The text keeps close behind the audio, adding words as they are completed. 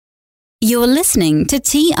You're listening to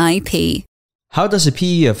TIP. How does a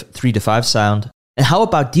PE of 3 to 5 sound? And how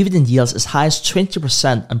about dividend yields as high as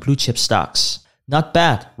 20% on blue chip stocks? Not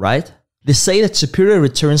bad, right? They say that superior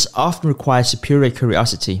returns often require superior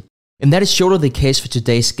curiosity. And that is surely the case for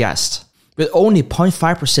today's guest. With only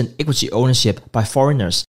 0.5% equity ownership by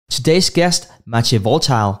foreigners, today's guest, Maciej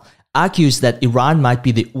Wojtal, argues that Iran might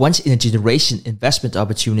be the once-in-a-generation investment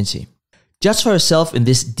opportunity. Judge for yourself in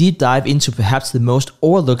this deep dive into perhaps the most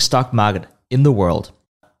overlooked stock market in the world.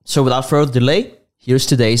 So without further delay, here's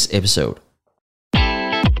today's episode.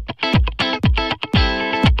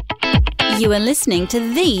 You are listening to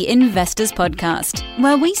The Investors Podcast,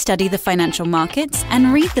 where we study the financial markets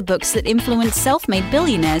and read the books that influence self-made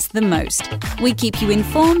billionaires the most. We keep you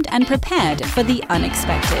informed and prepared for the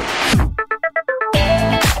unexpected.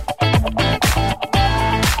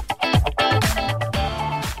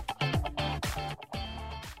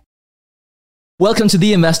 Welcome to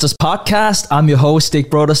The Investors Podcast. I'm your host, Dick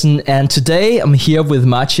Brodersen, and today I'm here with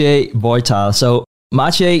Maciej Wojtal. So,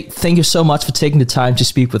 Maciej, thank you so much for taking the time to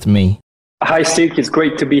speak with me. Hi, Steve. It's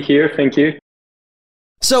great to be here. Thank you.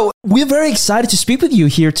 So, we're very excited to speak with you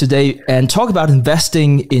here today and talk about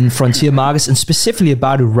investing in frontier markets and specifically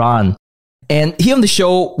about Iran. And here on the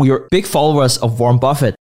show, we are big followers of Warren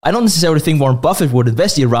Buffett. I don't necessarily think Warren Buffett would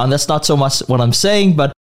invest in Iran. That's not so much what I'm saying,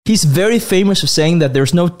 but he's very famous for saying that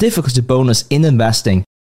there's no difficulty bonus in investing.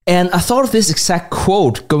 And I thought of this exact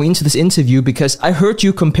quote going into this interview because I heard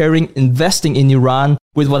you comparing investing in Iran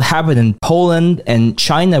with what happened in Poland and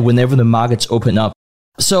China whenever the markets open up.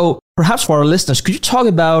 So perhaps for our listeners, could you talk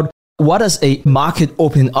about what does a market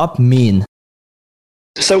opening up mean?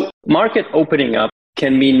 So market opening up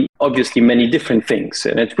can mean obviously many different things,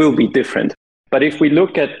 and it will be different. But if we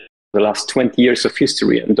look at the last 20 years of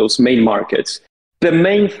history and those main markets, the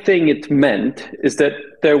main thing it meant is that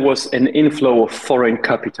there was an inflow of foreign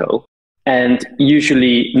capital and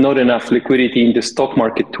usually not enough liquidity in the stock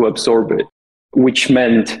market to absorb it, which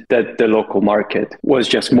meant that the local market was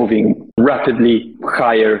just moving rapidly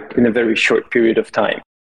higher in a very short period of time.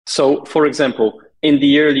 So, for example, in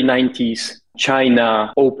the early 90s,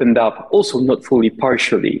 China opened up, also not fully,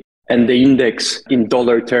 partially, and the index in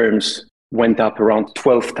dollar terms went up around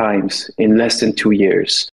 12 times in less than 2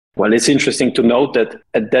 years. Well, it's interesting to note that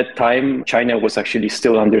at that time, China was actually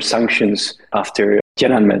still under sanctions after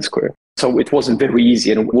Tiananmen Square. So it wasn't very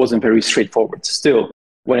easy and it wasn't very straightforward. Still,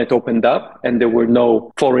 when it opened up and there were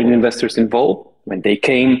no foreign investors involved, when they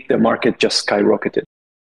came, the market just skyrocketed.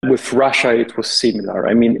 With Russia, it was similar.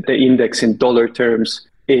 I mean, the index in dollar terms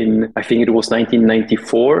in, I think it was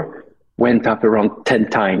 1994, went up around 10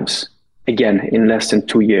 times, again, in less than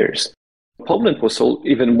 2 years. Poland was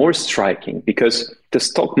even more striking because the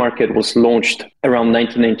stock market was launched around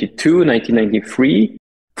 1992, 1993.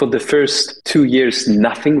 For the first 2 years,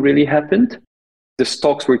 nothing really happened. The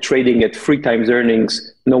stocks were trading at 3 times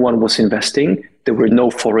earnings. No one was investing. There were no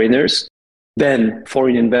foreigners. Then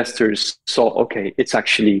foreign investors saw, okay, it's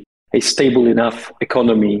actually a stable enough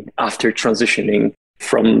economy after transitioning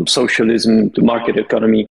from socialism to market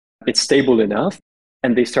economy. It's stable enough.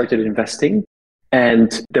 And they started investing.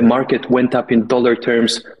 And the market went up in dollar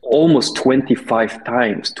terms almost 25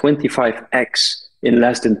 times, 25x in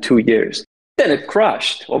less than 2 years. Then it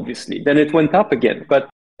crashed, obviously. Then it went up again. But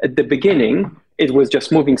at the beginning, it was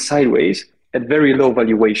just moving sideways at very low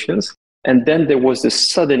valuations. And then there was this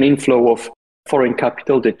sudden inflow of foreign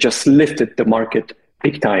capital that just lifted the market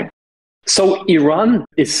big time. So Iran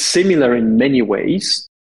is similar in many ways.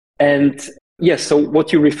 And yes, so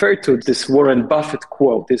what you refer to, this Warren Buffett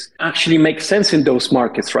quote, is actually makes sense in those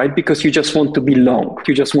markets, right? Because you just want to be long.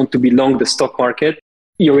 You just want to be long the stock market.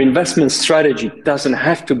 Your investment strategy doesn't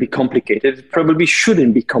have to be complicated. It probably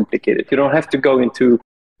shouldn't be complicated. You don't have to go into,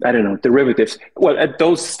 derivatives. Well, at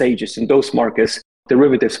those stages, in those markets,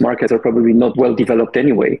 derivatives markets are probably not well developed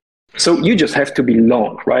anyway. So you just have to be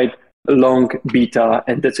long, right? Long beta,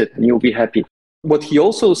 and that's it, and you'll be happy. What he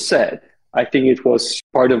also said, I think it was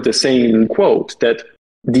part of the same quote, that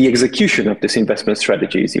the execution of this investment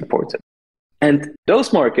strategy is important. And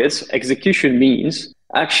those markets, execution means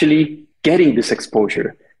actually getting this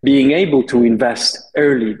exposure, being able to invest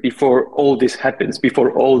early before all this happens,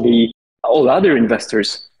 before all other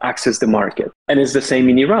investors access the market. And it's the same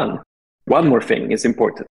in Iran. One more thing is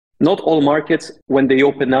important. Not all markets, when they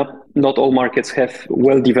open up, not all markets have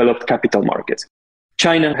well-developed capital markets.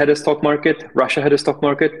 China had a stock market, Russia had a stock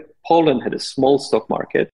market, Poland had a small stock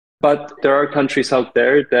market, but there are countries out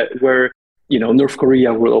there where North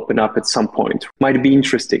Korea will open up at some point. Might be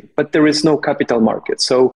interesting, but there is no capital market.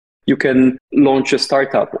 So you can launch a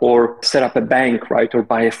startup or set up a bank, right? Or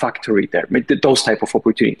buy a factory there. Those type of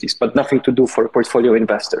opportunities, but nothing to do for a portfolio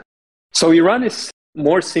investor. So Iran is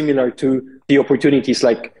more similar to the opportunities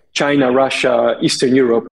like China, Russia, Eastern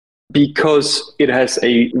Europe, because it has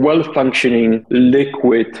a well-functioning,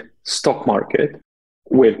 liquid stock market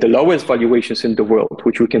with the lowest valuations in the world,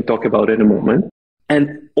 which we can talk about in a moment.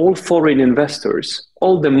 And all foreign investors,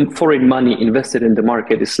 all the foreign money invested in the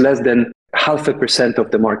market is less than 0.5%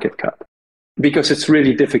 of the market cap, because it's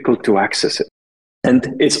really difficult to access it.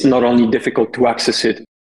 And it's not only difficult to access it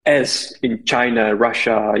as in China,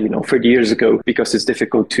 Russia, 30 years ago, because it's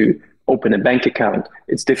difficult to open a bank account.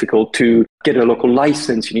 It's difficult to get a local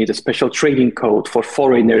license. You need a special trading code for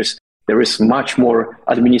foreigners. There is much more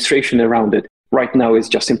administration around it. Right now, it's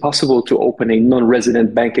just impossible to open a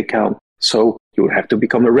non-resident bank account. So you would have to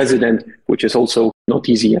become a resident, which is also not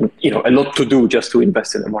easy and, a lot to do just to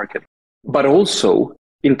invest in the market. But also,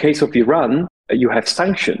 in case of Iran, you have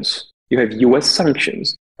sanctions. You have US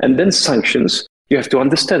sanctions. And then sanctions, you have to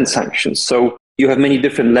understand sanctions. So you have many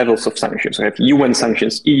different levels of sanctions. You have UN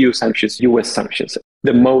sanctions, EU sanctions, US sanctions.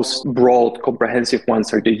 The most broad, comprehensive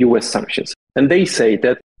ones are the US sanctions. And they say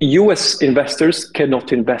that US investors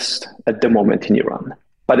cannot invest at the moment in Iran,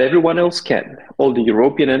 but everyone else can. All the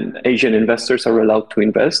European and Asian investors are allowed to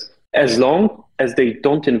invest as long as they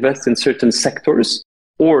don't invest in certain sectors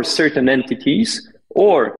or certain entities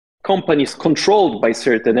or companies controlled by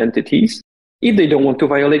certain entities if they don't want to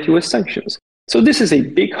violate US sanctions. So this is a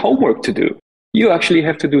big homework to do. You actually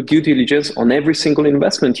have to do due diligence on every single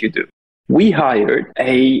investment you do. We hired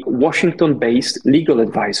a Washington-based legal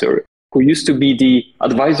advisor who used to be the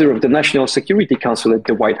advisor of the National Security Council at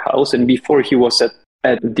the White House, and before he was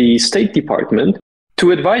at the State Department,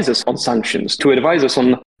 to advise us on sanctions, to advise us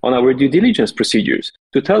on our due diligence procedures,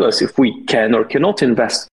 to tell us if we can or cannot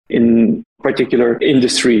invest in a particular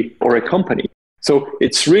industry or a company. So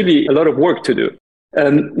it's really a lot of work to do.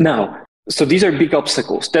 So these are big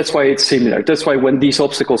obstacles. That's why it's similar. That's why when these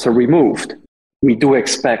obstacles are removed, we do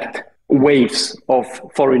expect waves of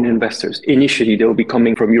foreign investors. Initially, they'll be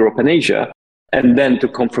coming from Europe and Asia. And then to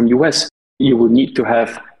come from US, you will need to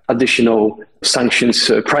have additional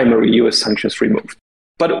sanctions, primary US sanctions removed.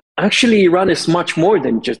 But actually, Iran is much more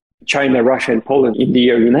than just China, Russia, and Poland in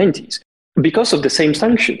the early 90s. Because of the same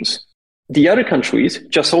sanctions, the other countries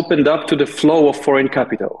just opened up to the flow of foreign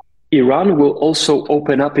capital. Iran will also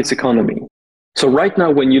open up its economy. So right now,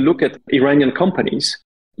 when you look at Iranian companies,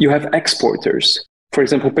 you have exporters. For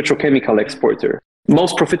example, petrochemical exporter.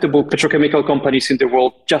 Most profitable petrochemical companies in the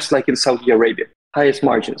world, just like in Saudi Arabia, highest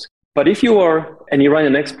margins. But if you are an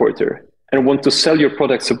Iranian exporter and want to sell your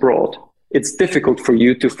products abroad, it's difficult for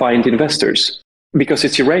you to find investors because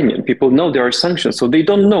it's Iranian. People know there are sanctions, so they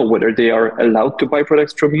don't know whether they are allowed to buy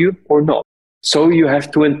products from you or not. So you have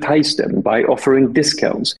to entice them by offering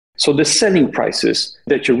discounts. So the selling prices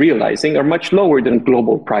that you're realizing are much lower than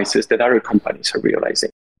global prices that other companies are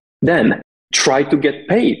realizing. Then try to get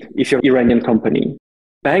paid if you're an Iranian company.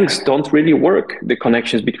 Banks don't really work, the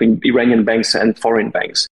connections between Iranian banks and foreign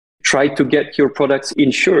banks. Try to get your products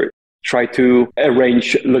insured. Try to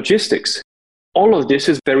arrange logistics. All of this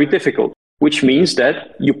is very difficult, which means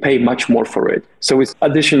that you pay much more for it. So it's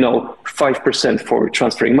additional 5% for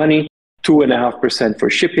transferring money, 2.5%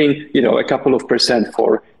 for shipping, a couple of percent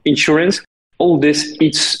for insurance. All this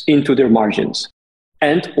eats into their margins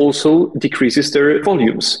and also decreases their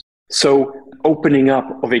volumes. So opening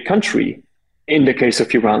up of a country, in the case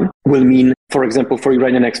of Iran, will mean, for example, for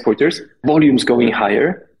Iranian exporters, volumes going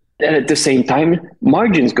higher, and at the same time,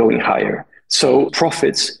 margins going higher. So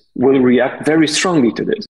profits will react very strongly to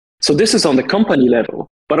this. So this is on the company level.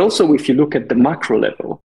 But also, if you look at the macro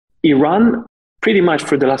level, Iran, pretty much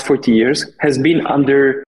for the last 40 years, has been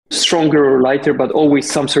under stronger or lighter, but always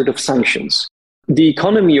some sort of sanctions. The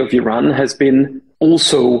economy of Iran has been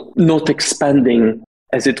also not expanding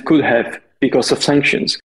as it could have because of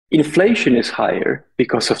sanctions. Inflation is higher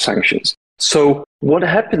because of sanctions. So what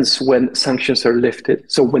happens when sanctions are lifted?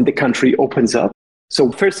 So when the country opens up?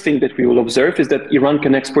 So first thing that we will observe is that Iran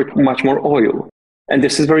can export much more oil. And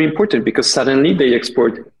this is very important because suddenly they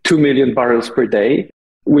export 2 million barrels per day,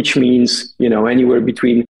 which means, anywhere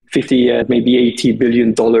between 50 and maybe $80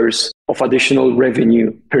 billion of additional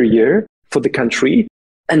revenue per year for the country.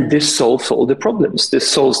 And this solves all the problems. This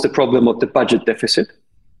solves the problem of the budget deficit.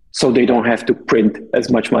 So they don't have to print as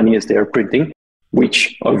much money as they are printing,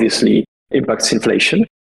 which obviously impacts inflation.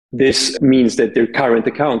 This means that their current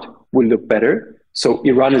account will look better. So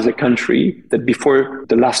Iran is a country that before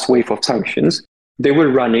the last wave of sanctions, they were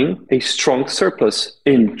running a strong surplus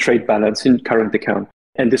in trade balance in current account.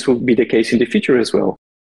 And this will be the case in the future as well.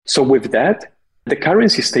 So with that, the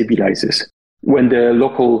currency stabilizes. When the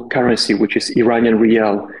local currency, which is Iranian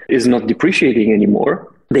rial, is not depreciating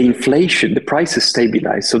anymore, the inflation, the prices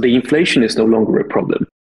stabilize. So the inflation is no longer a problem.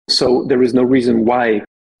 So there is no reason why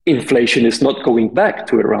inflation is not going back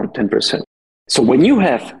to around 10%. So when you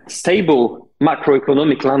have stable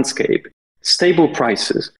macroeconomic landscape, stable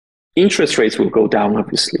prices, interest rates will go down,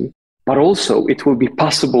 obviously, but also it will be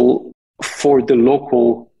possible for the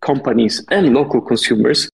local companies and local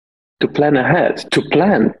consumers to plan ahead, to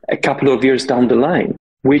plan a couple of years down the line,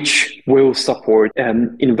 which will support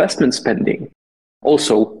investment spending.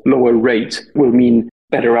 Also, lower rates will mean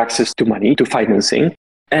better access to money, to financing,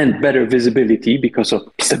 and better visibility because of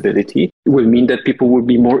stability. It will mean that people will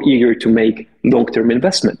be more eager to make long-term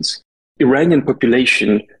investments. Iranian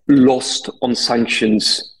population lost on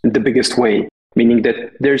sanctions in the biggest way, meaning that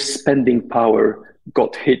their spending power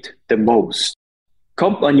got hit the most.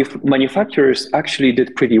 Manufacturers actually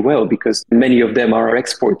did pretty well because many of them are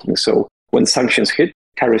exporting. So when sanctions hit,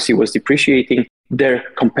 currency was depreciating, their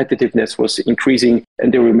competitiveness was increasing,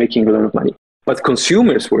 and they were making a lot of money. But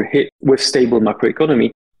consumers were hit with stable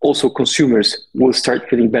macroeconomy. Also, consumers will start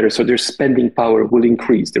feeling better. So their spending power will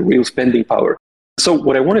increase, the real spending power. So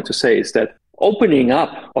what I wanted to say is that opening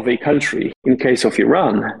up of a country, in case of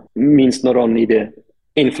Iran, means not only the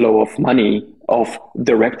inflow of money, of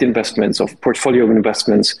direct investments, of portfolio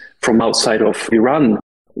investments from outside of Iran,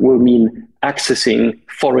 will mean accessing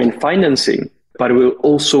foreign financing, but it will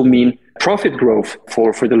also mean profit growth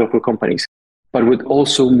for the local companies, but would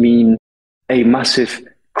also mean a massive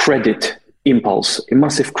credit impulse, a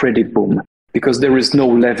massive credit boom, because there is no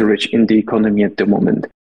leverage in the economy at the moment.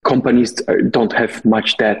 Companies don't have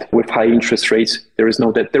much debt with high interest rates. There is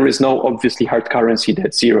no debt. There is no obviously hard currency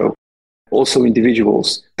debt, zero. Also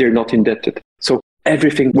individuals, they're not indebted. So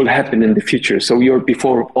everything will happen in the future. So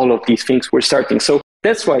before all of these things were starting. So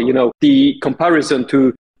that's why, the comparison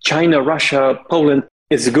to China, Russia, Poland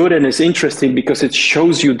is good and is interesting because it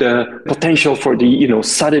shows you the potential for the,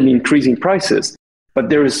 sudden increasing prices. But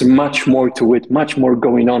there is much more to it, much more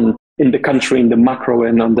going on in the country, in the macro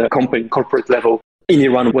and on the corporate level in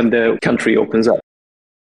Iran when the country opens up.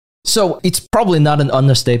 So it's probably not an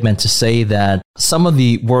understatement to say that some of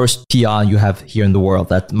the worst PR you have here in the world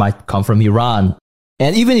that might come from Iran.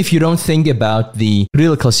 And even if you don't think about the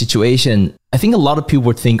political situation, I think a lot of people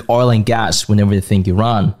would think oil and gas whenever they think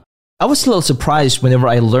Iran. I was a little surprised whenever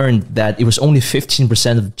I learned that it was only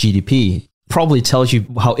 15% of GDP. Probably tells you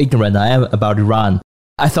how ignorant I am about Iran.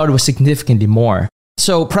 I thought it was significantly more.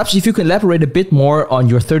 So perhaps if you could elaborate a bit more on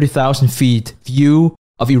your 30,000 feet view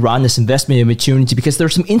of Iran as investment opportunity, because there are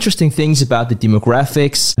some interesting things about the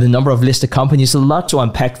demographics, the number of listed companies, a lot to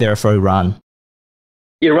unpack there for Iran.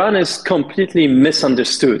 Iran is completely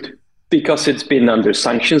misunderstood because it's been under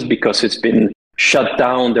sanctions, because it's been shut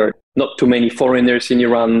down. There are not too many foreigners in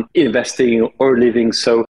Iran investing or living,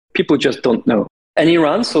 so people just don't know. And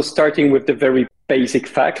Iran, so starting with the very basic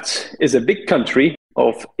facts, is a big country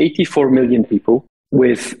of 84 million people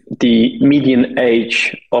with the median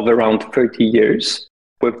age of around 30 years,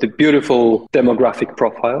 with the beautiful demographic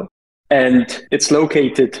profile. And it's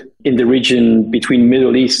located in the region between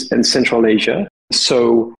Middle East and Central Asia.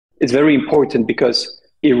 So it's very important because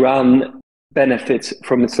Iran benefits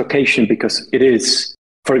from its location because it is,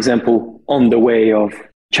 for example, on the way of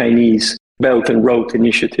Chinese Belt and Road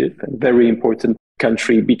Initiative, a very important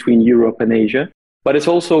country between Europe and Asia. But it's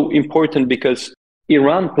also important because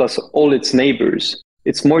Iran plus all its neighbors,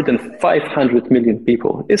 it's more than 500 million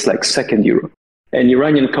people. It's like second Europe. And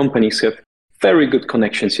Iranian companies have very good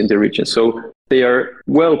connections in the region. So they are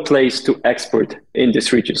well placed to export in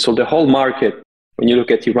this region. So the whole market, when you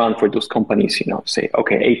look at Iran for those companies, say,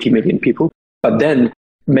 okay, 80 million people. But then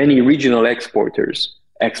many regional exporters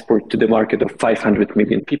export to the market of 500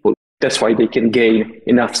 million people. That's why they can gain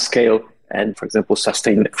enough scale and, for example,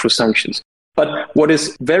 sustain through sanctions. But what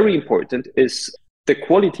is very important is the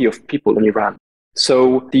quality of people in Iran.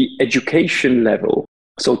 So the education level,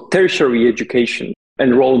 so tertiary education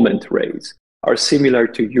enrollment rates are similar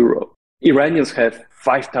to Europe. Iranians have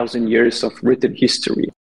 5,000 years of written history.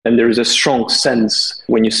 And there is a strong sense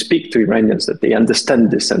when you speak to Iranians that they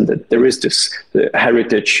understand this and that there is this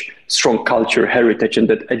heritage, strong culture, heritage, and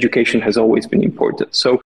that education has always been important.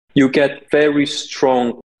 So you get very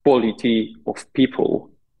strong quality of people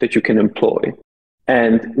that you can employ.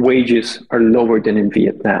 And wages are lower than in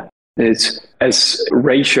Vietnam. It's as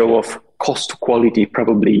ratio of cost to quality,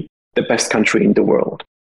 probably the best country in the world.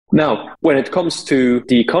 Now, when it comes to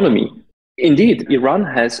the economy, indeed, Iran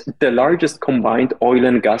has the largest combined oil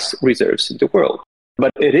and gas reserves in the world.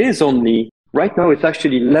 But it is only, right now, it's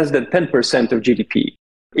actually less than 10% of GDP.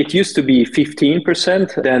 It used to be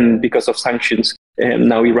 15%, then because of sanctions,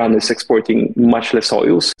 now Iran is exporting much less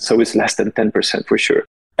oils, so it's less than 10% for sure.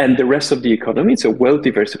 And the rest of the economy, it's a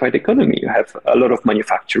well-diversified economy. You have a lot of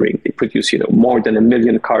manufacturing. They produce, more than 1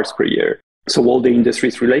 million cars per year. So all the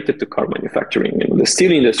industries related to car manufacturing, the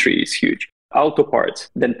steel industry is huge. Auto parts,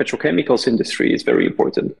 then petrochemicals industry is very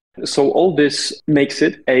important. So all this makes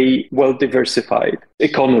it a well-diversified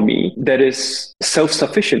economy that is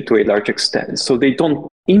self-sufficient to a large extent. So they don't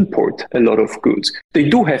import a lot of goods. They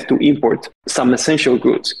do have to import some essential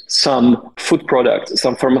goods, some food products,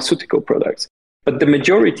 some pharmaceutical products. But the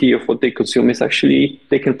majority of what they consume is actually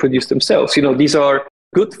they can produce themselves. These are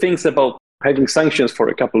good things about having sanctions for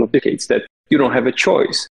a couple of decades, that you don't have a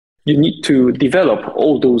choice. You need to develop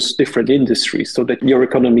all those different industries so that your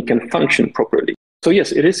economy can function properly. So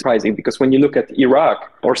yes, it is surprising because when you look at Iraq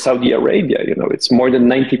or Saudi Arabia, it's more than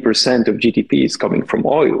 90% of GDP is coming from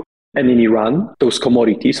oil. And in Iran, those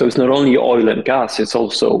commodities, so it's not only oil and gas, it's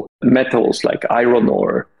also metals like iron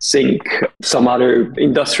ore, zinc, some other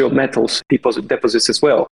industrial metals deposits as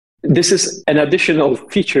well. This is an additional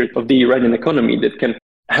feature of the Iranian economy that can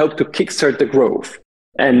help to kickstart the growth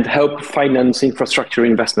and help finance infrastructure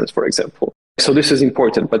investments, for example. So this is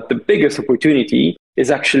important. But the biggest opportunity is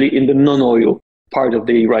actually in the non-oil part of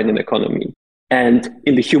the Iranian economy and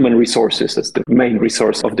in the human resources. That's the main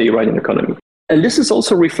resource of the Iranian economy. And this is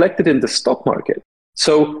also reflected in the stock market.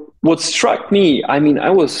 So what struck me, I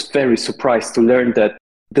was very surprised to learn that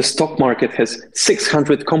the stock market has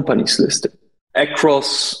 600 companies listed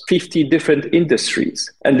across 50 different industries.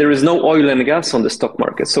 And there is no oil and gas on the stock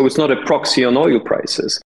market. So it's not a proxy on oil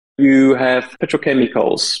prices. You have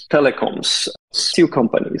petrochemicals, telecoms, steel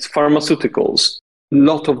companies, pharmaceuticals, a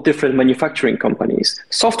lot of different manufacturing companies,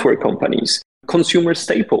 software companies, consumer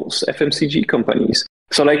staples, FMCG companies.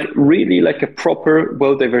 So really a proper,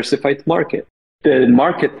 well-diversified market. The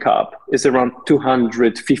market cap is around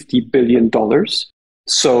 $250 billion.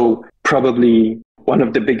 So probably one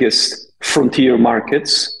of the biggest frontier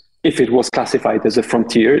markets. If it was classified as a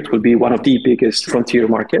frontier, it would be one of the biggest frontier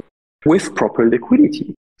markets with proper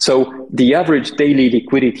liquidity. So the average daily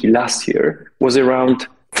liquidity last year was around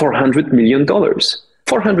 $400 million.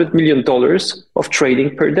 $400 million of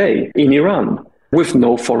trading per day in Iran with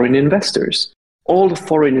no foreign investors. All the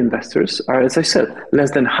foreign investors are, as I said,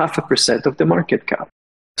 less than 0.5% of the market cap.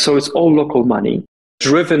 So it's all local money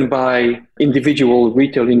driven by individual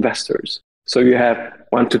retail investors. So you have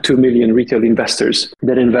 1 to 2 million retail investors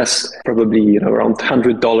that invest probably around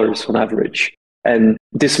 $100 on average. And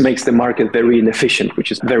this makes the market very inefficient,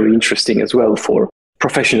 which is very interesting as well for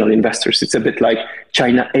professional investors. It's a bit like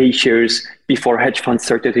China A shares before hedge funds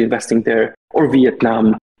started investing there, or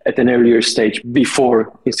Vietnam at an earlier stage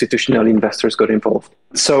before institutional investors got involved.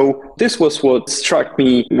 So this was what struck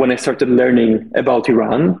me when I started learning about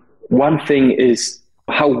Iran. One thing is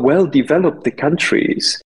how well developed the country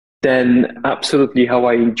is. Then absolutely how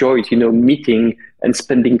I enjoyed, meeting and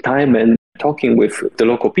spending time and talking with the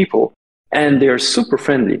local people. And they're super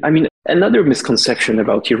friendly. Another misconception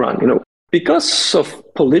about Iran, because of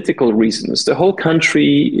political reasons, the whole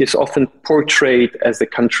country is often portrayed as the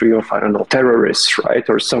country of, terrorists, right?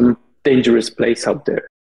 Or some dangerous place out there.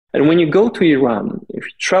 And when you go to Iran, if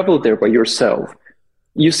you travel there by yourself,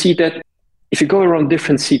 you see that if you go around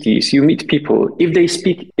different cities, you meet people. If they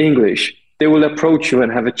speak English, they will approach you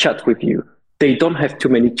and have a chat with you. They don't have too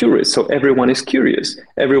many tourists, so everyone is curious.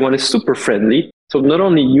 Everyone is super friendly. So not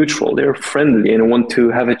only neutral, they're friendly and want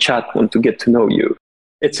to have a chat, want to get to know you.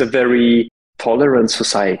 It's a very tolerant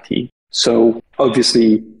society. So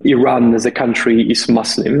obviously, Iran as a country is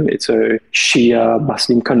Muslim. It's a Shia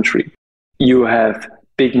Muslim country. You have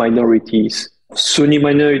big minorities, Sunni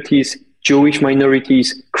minorities, Jewish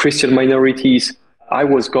minorities, Christian minorities. I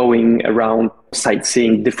was going around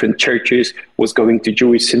sightseeing different churches, was going to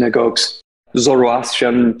Jewish synagogues,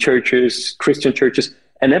 Zoroastrian churches, Christian churches,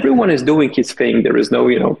 and everyone is doing his thing. There is no,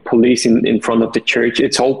 police in front of the church.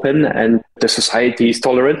 It's open and the society is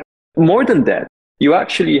tolerant. More than that, you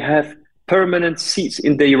actually have permanent seats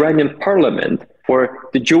in the Iranian parliament for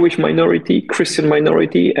the Jewish minority, Christian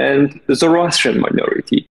minority, and the Zoroastrian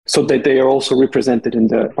minority, so that they are also represented in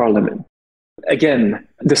the parliament. Again,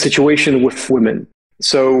 the situation with women.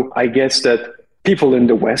 So I guess that people in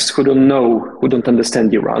the West who don't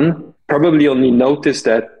understand Iran, probably only notice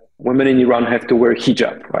that women in Iran have to wear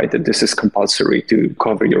hijab, right? That this is compulsory to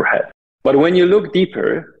cover your head. But when you look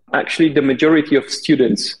deeper, actually the majority of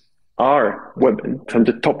students are women from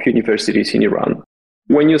the top universities in Iran.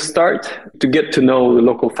 When you start to get to know the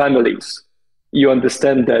local families, you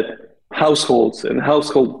understand that households and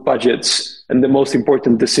household budgets and the most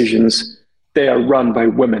important decisions, they are run by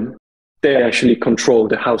women. They actually control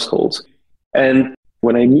the households. And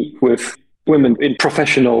when I meet with women in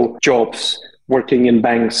professional jobs, working in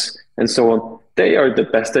banks and so on, They are the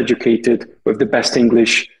best educated, with the best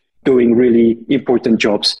English, doing really important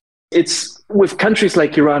jobs. It's with countries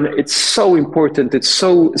like Iran, it's so important. It's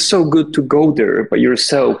so good to go there by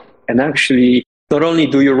yourself and actually not only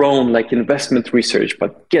do your own like investment research,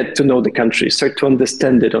 but get to know the country, start to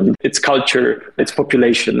understand it on its culture, its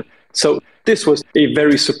population. So this was a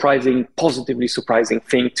very surprising, positively surprising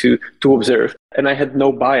thing to observe. And I had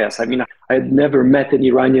no bias. I mean, I had never met an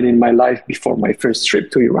Iranian in my life before my first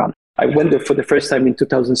trip to Iran. I went there for the first time in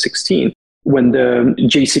 2016 when the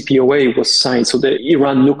JCPOA was signed. So the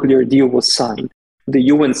Iran nuclear deal was signed. The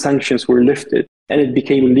UN sanctions were lifted and it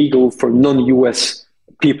became legal for non-US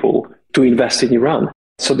people to invest in Iran.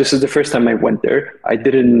 So this is the first time I went there. I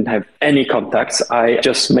didn't have any contacts. I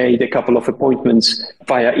just made a couple of appointments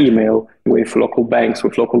via email with local banks,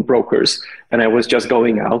 with local brokers. And I was just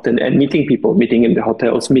going out and meeting people, meeting in the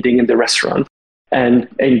hotels, meeting in the restaurant, and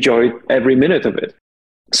enjoyed every minute of it.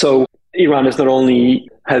 So Iran is not only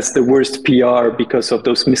has the worst PR because of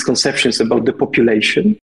those misconceptions about the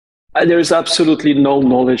population, there's absolutely no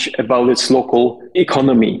knowledge about its local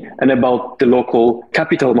economy and about the local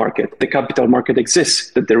capital market. The capital market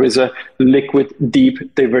exists, that there is a liquid,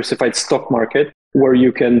 deep, diversified stock market where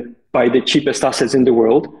you can buy the cheapest assets in the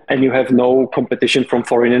world and you have no competition from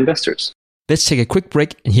foreign investors. Let's take a quick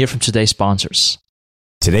break and hear from today's sponsors.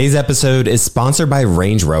 Today's episode is sponsored by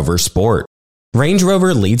Range Rover Sport. Range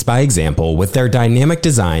Rover leads by example with their dynamic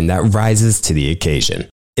design that rises to the occasion.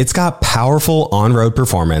 It's got powerful on-road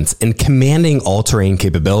performance and commanding all-terrain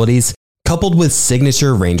capabilities, coupled with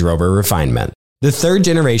signature Range Rover refinement. The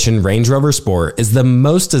third-generation Range Rover Sport is the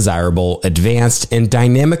most desirable, advanced, and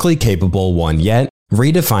dynamically capable one yet,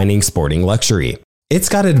 redefining sporting luxury. It's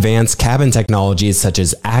got advanced cabin technologies such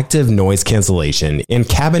as active noise cancellation and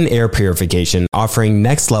cabin air purification, offering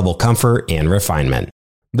next-level comfort and refinement.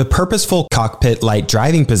 The purposeful cockpit-like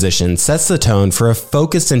driving position sets the tone for a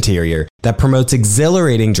focused interior that promotes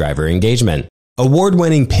exhilarating driver engagement.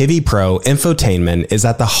 Award-winning Pivi Pro infotainment is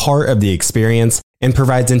at the heart of the experience and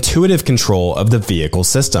provides intuitive control of the vehicle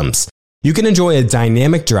systems. You can enjoy a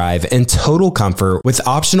dynamic drive and total comfort with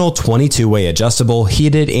optional 22-way adjustable,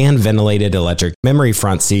 heated and ventilated electric memory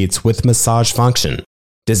front seats with massage function.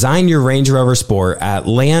 Design your Range Rover Sport at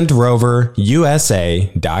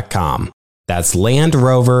LandRoverUSA.com. That's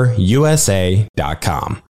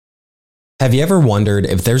LandRoverUSA.com. Have you ever wondered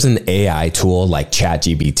if there's an AI tool like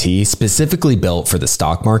ChatGPT specifically built for the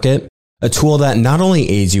stock market? A tool that not only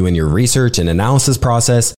aids you in your research and analysis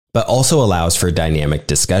process, but also allows for dynamic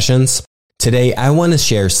discussions? Today, I want to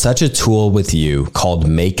share such a tool with you called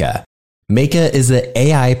Meka. Meka is the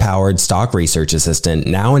AI-powered stock research assistant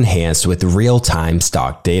now enhanced with real-time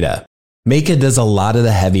stock data. Meka does a lot of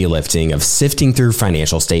the heavy lifting of sifting through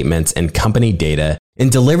financial statements and company data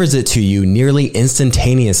and delivers it to you nearly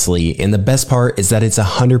instantaneously, and the best part is that it's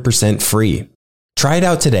 100% free. Try it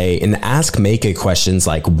out today and ask Meka questions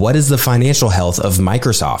like, what is the financial health of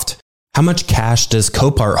Microsoft? How much cash does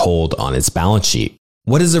Copart hold on its balance sheet?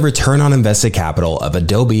 What is the return on invested capital of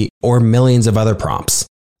Adobe, or millions of other prompts?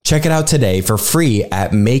 Check it out today for free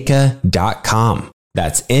at Meka.com.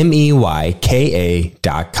 That's MEYKA.com.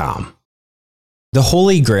 The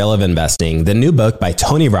Holy Grail of Investing, the new book by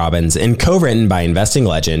Tony Robbins and co-written by investing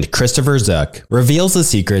legend Christopher Zook, reveals the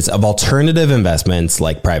secrets of alternative investments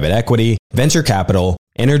like private equity, venture capital,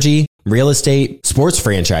 energy, real estate, sports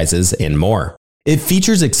franchises, and more. It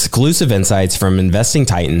features exclusive insights from investing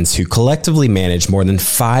titans who collectively manage more than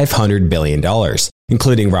 $500 billion,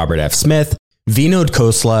 including Robert F. Smith, Vinod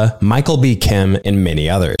Khosla, Michael B. Kim, and many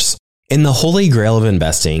others. In the Holy Grail of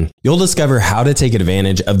Investing, you'll discover how to take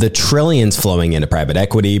advantage of the trillions flowing into private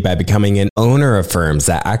equity by becoming an owner of firms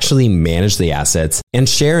that actually manage the assets and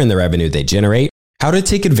share in the revenue they generate, how to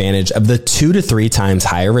take advantage of the 2 to 3 times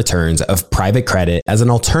higher returns of private credit as an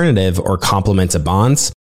alternative or complement to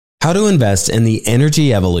bonds, how to invest in the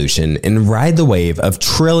energy evolution and ride the wave of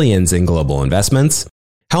trillions in global investments,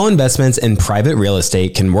 how investments in private real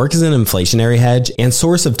estate can work as an inflationary hedge and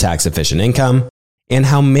source of tax-efficient income, and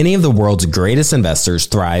how many of the world's greatest investors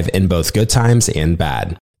thrive in both good times and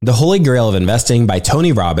bad. The Holy Grail of Investing by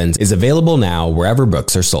Tony Robbins is available now wherever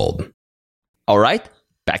books are sold. All right,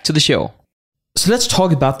 back to the show. So let's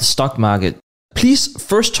talk about the stock market. Please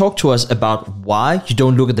first talk to us about why you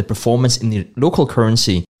don't look at the performance in the local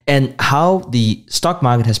currency and how the stock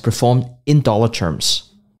market has performed in dollar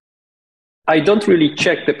terms. I don't really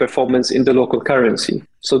check the performance in the local currency.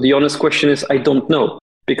 So the honest question is, I don't know.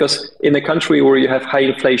 Because in a country where you have high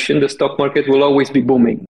inflation, the stock market will always be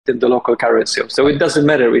booming in the local currency. So it doesn't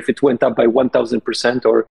matter if it went up by 1,000%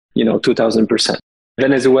 or 2,000%.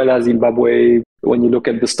 Venezuela, Zimbabwe, when you look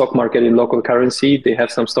at the stock market in local currency, they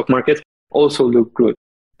have some stock markets. also look good,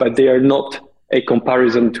 but they are not a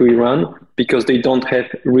comparison to Iran because they don't have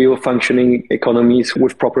real functioning economies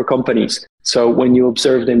with proper companies. So when you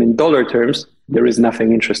observe them in dollar terms, there is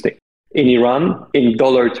nothing interesting. In Iran, in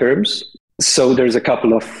dollar terms, so there's a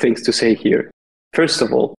couple of things to say here. First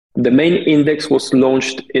of all, the main index was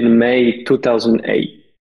launched in May 2008.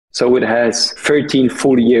 So it has 13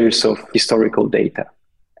 full years of historical data.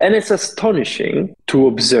 And it's astonishing to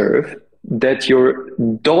observe that your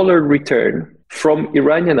dollar return from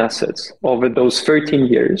Iranian assets over those 13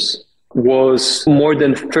 years was more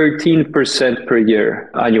than 13% per year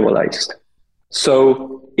annualized.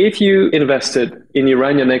 So if you invested in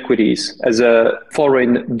Iranian equities as a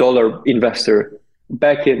foreign dollar investor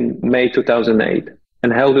back in May 2008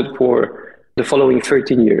 and held it for the following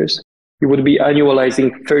 13 years, you would be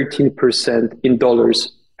annualizing 13% in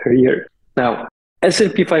dollars per year. Now,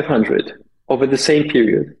 S&P 500 over the same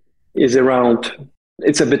period is around,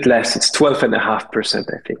 it's a bit less, it's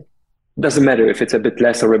 12.5%, I think. Doesn't matter if it's a bit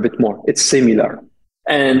less or a bit more, it's similar.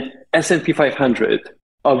 And S&P 500,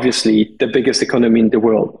 obviously the biggest economy in the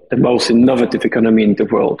world, the most innovative economy in the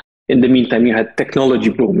world. In the meantime, you had technology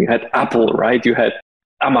boom, you had Apple, right? You had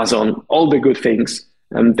Amazon, all the good things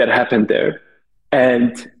that happened there.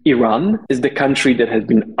 And Iran is the country that has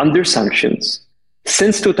been under sanctions.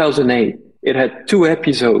 Since 2008, it had 2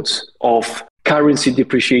 episodes of currency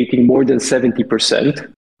depreciating more than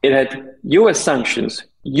 70%. It had US sanctions,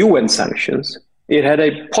 UN sanctions. It had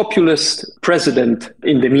a populist president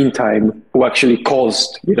in the meantime who actually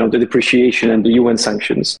caused, the depreciation and the UN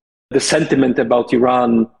sanctions. The sentiment about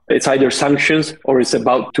Iran, it's either sanctions or it's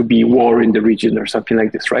about to be war in the region or something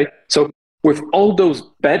like this, right? So with all those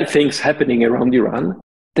bad things happening around Iran,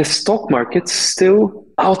 the stock market still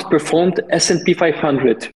outperformed S&P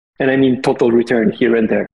 500. And I mean total return here and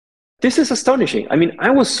there. This is astonishing. I mean,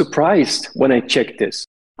 I was surprised when I checked this.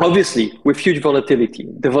 Obviously, with huge volatility,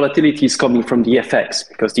 the volatility is coming from the FX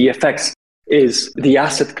because the FX is the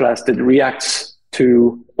asset class that reacts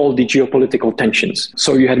to all the geopolitical tensions.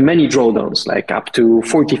 So you had many drawdowns, like up to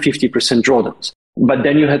 40, 50% drawdowns. But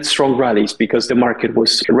then you had strong rallies because the market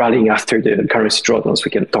was rallying after the currency drawdowns.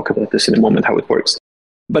 We can talk about this in a moment, how it works.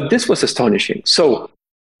 But this was astonishing. So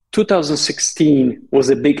 2016 was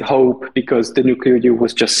a big hope because the nuclear deal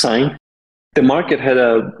was just signed. The market had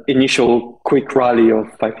an initial quick rally of,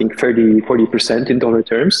 I think, 40% in dollar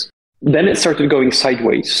terms. Then it started going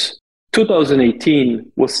sideways.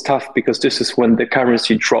 2018 was tough because this is when the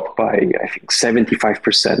currency dropped by, I think,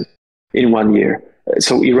 75% in 1 year.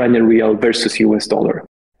 So Iranian rial versus US dollar.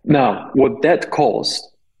 Now, what that caused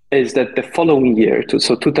is that the following year,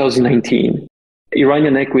 so 2019,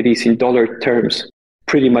 Iranian equities in dollar terms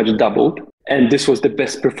pretty much doubled. And this was the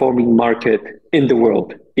best performing market in the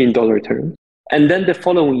world in dollar terms. And then the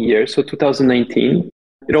following year, so 2019,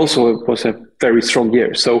 it also was a very strong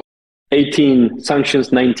year. So 18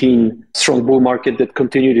 sanctions, 19 strong bull market that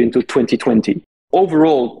continued into 2020.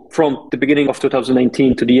 Overall, from the beginning of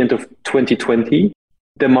 2019 to the end of 2020,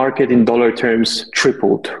 the market in dollar terms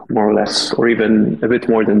tripled, more or less, or even a bit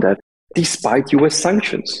more than that, despite US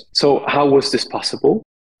sanctions. So how was this possible?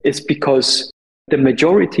 It's because the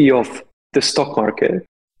majority of the stock market,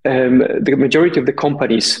 the majority of the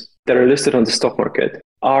companies that are listed on the stock market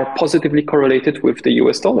are positively correlated with the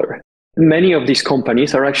US dollar. Many of these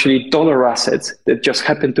companies are actually dollar assets that just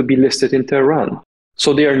happen to be listed in Tehran.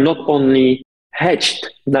 So they are not only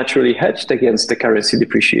naturally hedged against the currency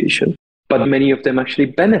depreciation, but many of them actually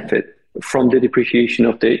benefit from the depreciation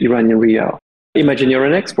of the Iranian rial. Imagine you're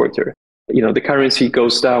an exporter. The currency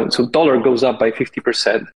goes down, so dollar goes up by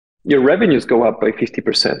 50%. Your revenues go up by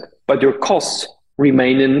 50%, but your costs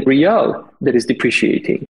remain in rial that is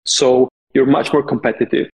depreciating. So you're much more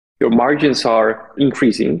competitive. Your margins are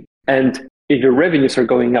increasing. And if your revenues are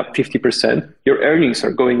going up 50%, your earnings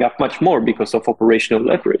are going up much more because of operational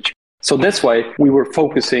leverage. So that's why we were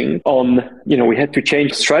focusing on, we had to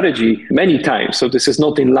change strategy many times. So this is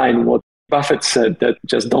not in line with what Buffett said, that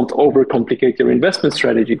just don't overcomplicate your investment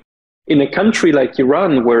strategy. In a country like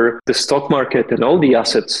Iran, where the stock market and all the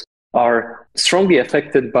assets are strongly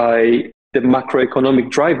affected by the macroeconomic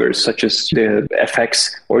drivers, such as the FX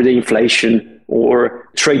or the inflation or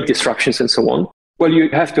trade disruptions and so on, well, you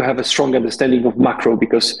have to have a strong understanding of macro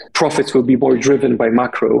because profits will be more driven by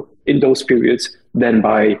macro in those periods than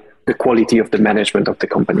by the quality of the management of the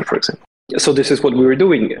company, for example. So this is what we were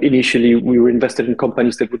doing. Initially, we were invested in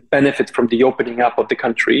companies that would benefit from the opening up of the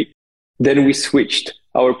country. Then we switched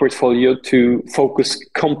our portfolio to focus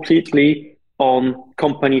completely on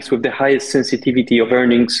companies with the highest sensitivity of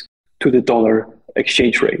earnings to the dollar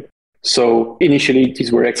exchange rate. So initially,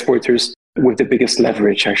 these were exporters with the biggest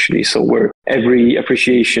leverage, actually. So where every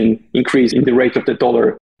appreciation increase in the rate of the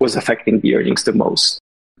dollar was affecting the earnings the most.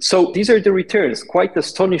 So these are the returns, quite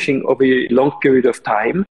astonishing over a long period of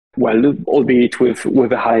time, well, albeit with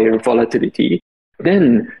a higher volatility.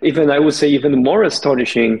 Then, I would say even more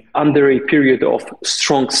astonishing, under a period of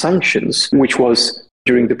strong sanctions, which was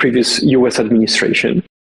during the previous US administration,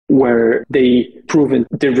 where they proven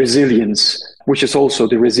the resilience, which is also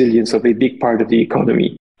the resilience of a big part of the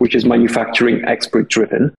economy, which is manufacturing export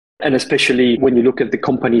driven. And especially when you look at the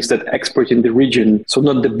companies that export in the region, so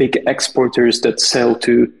not the big exporters that sell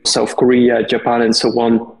to South Korea, Japan, and so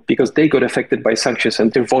on, because they got affected by sanctions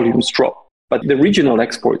and their volumes dropped. But the regional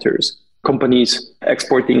exporters, companies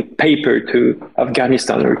exporting paper to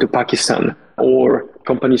Afghanistan or to Pakistan, or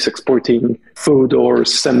companies exporting food or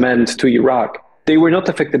cement to Iraq, they were not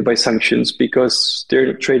affected by sanctions because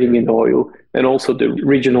they're trading in oil. And also the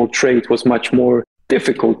regional trade was much more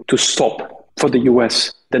difficult to stop for the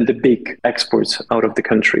US than the big exports out of the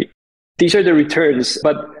country. These are the returns,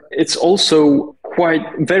 but it's also quite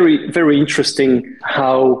very, very interesting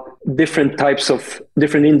how different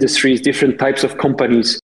industries, different types of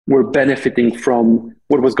companies were benefiting from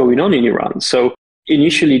what was going on in Iran. So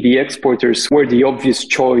initially the exporters were the obvious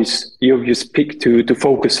choice, the obvious pick to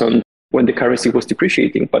focus on when the currency was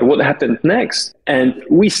depreciating. But what happened next? And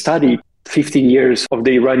we studied 15 years of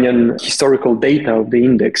the Iranian historical data of the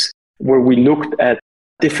index, where we looked at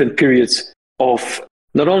different periods of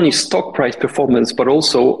not only stock price performance, but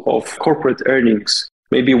also of corporate earnings.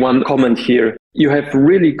 Maybe one comment here, you have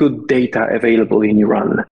really good data available in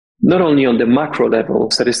Iran, not only on the macro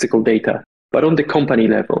level, statistical data, but on the company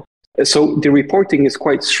level. So the reporting is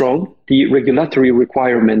quite strong. The regulatory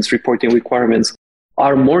requirements, reporting requirements,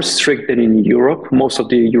 are more strict than in Europe, most of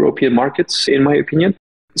the European markets, in my opinion.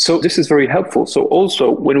 So this is very helpful. So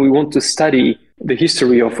also when we want to study the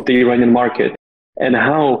history of the Iranian market and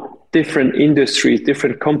how different industries,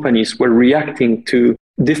 different companies were reacting to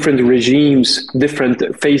different regimes, different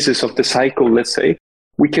phases of the cycle, let's say,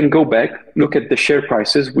 we can go back, look at the share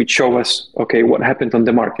prices, which show us, okay, what happened on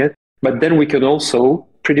the market. But then we can also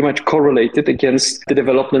pretty much correlate it against the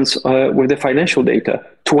developments with the financial data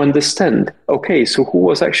to understand, okay, so who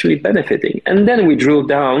was actually benefiting? And then we drill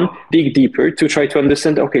down, dig deeper to try to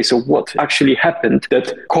understand, okay, so what actually happened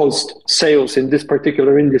that caused sales in this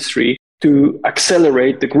particular industry to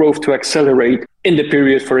accelerate, the growth to accelerate in the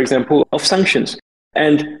period, for example, of sanctions.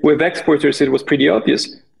 And with exporters, it was pretty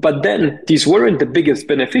obvious. But then these weren't the biggest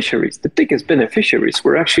beneficiaries. The biggest beneficiaries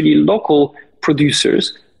were actually local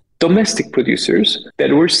producers, domestic producers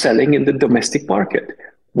that were selling in the domestic market.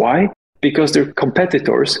 Why? Because their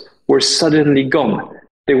competitors were suddenly gone.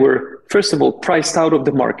 They were, first of all, priced out of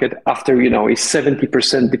the market after, a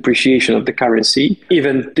 70% depreciation of the currency.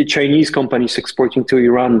 Even the Chinese companies exporting to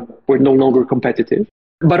Iran were no longer competitive.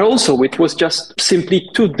 But also, it was just simply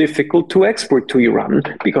too difficult to export to Iran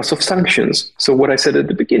because of sanctions. So what I said at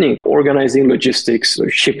the beginning, organizing logistics,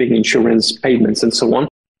 shipping, insurance, payments, and so on,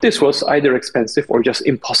 this was either expensive or just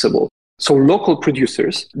impossible. So local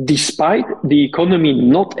producers, despite the economy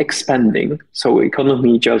not expanding, so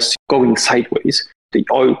economy just going sideways, the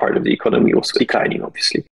oil part of the economy was declining,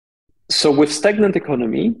 obviously. So with stagnant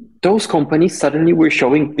economy, those companies suddenly were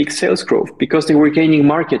showing big sales growth because they were gaining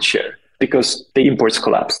market share, because the imports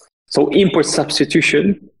collapsed. So import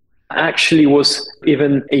substitution actually was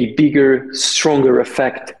even a bigger, stronger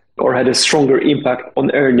effect, or had a stronger impact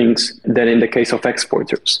on earnings than in the case of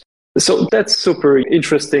exporters. So that's super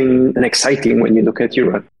interesting and exciting when you look at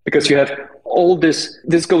Europe, because you have all this.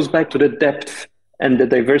 This goes back to the depth and the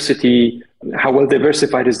diversity, how well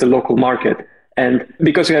diversified is the local market. And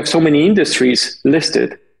because you have so many industries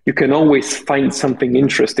listed, you can always find something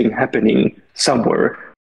interesting happening somewhere.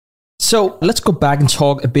 So let's go back and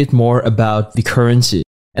talk a bit more about the currency.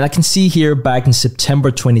 And I can see here back in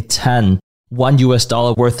September 2010,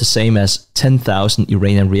 $1 worth the same as 10,000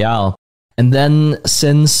 Iranian rial. And then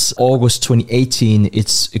since August 2018,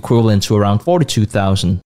 it's equivalent to around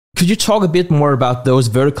 42,000. Could you talk a bit more about those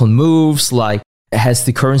vertical moves? Like, has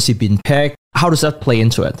the currency been pegged? How does that play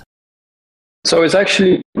into it? So it's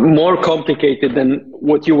actually more complicated than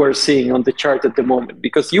what you are seeing on the chart at the moment,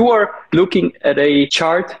 because you are looking at a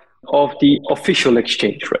chart of the official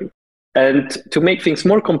exchange rate. And to make things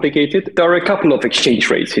more complicated, there are a couple of exchange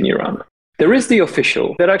rates in Iran. There is the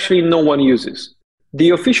official that actually no one uses.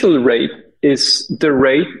 The official rate is the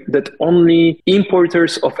rate that only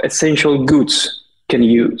importers of essential goods can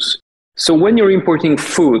use. So when you're importing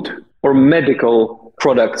food or medical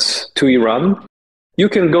products to Iran, you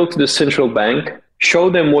can go to the central bank, show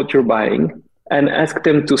them what you're buying, and ask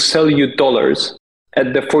them to sell you dollars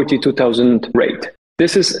at the 42,000 rate.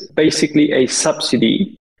 This is basically a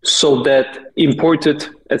subsidy so that imported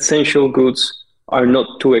essential goods are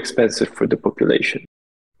not too expensive for the population.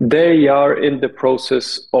 They are in the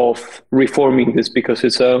process of reforming this because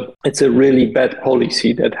it's a really bad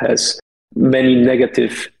policy that has many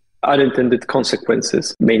negative unintended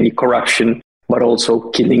consequences, mainly corruption, but also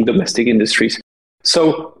killing domestic industries.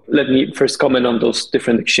 So let me first comment on those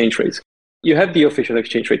different exchange rates. You have the official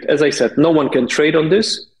exchange rate. As I said, no one can trade on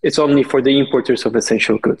this. It's only for the importers of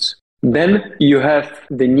essential goods. Then you have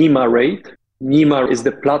the NIMA rate. NIMA is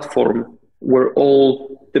the platform where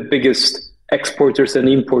all the biggest exporters and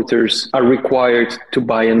importers are required to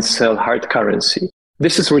buy and sell hard currency.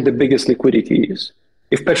 This is where the biggest liquidity is.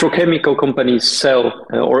 If petrochemical companies sell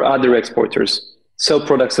or other exporters sell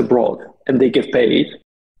products abroad and they get paid,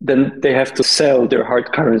 then they have to sell their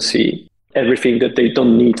hard currency, everything that they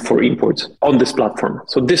don't need for imports on this platform.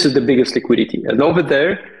 So this is the biggest liquidity. And over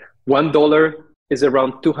there, $1 is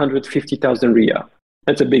around 250,000 riyal.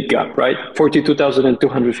 That's a big gap, right? 42,000 and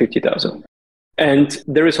 250,000. And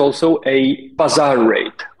there is also a bazaar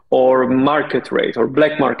rate or market rate or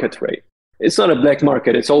black market rate. It's not a black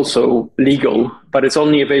market, it's also legal, but it's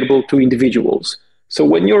only available to individuals. So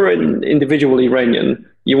when you're an individual Iranian,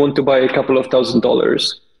 you want to buy a couple of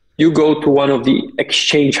 $1,000s, you go to one of the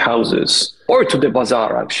exchange houses or to the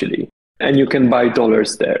bazaar actually, and you can buy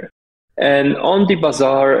dollars there. And on the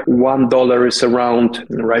bazaar, $1 is around,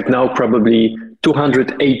 right now, probably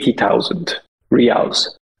 280,000 riyals.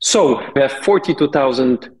 So we have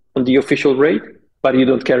 42,000 on the official rate, but you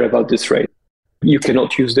don't care about this rate. You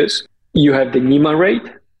cannot use this. You have the NIMA rate,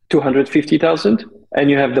 250,000,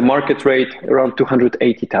 and you have the market rate around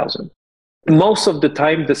 280,000. Most of the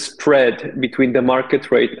time, the spread between the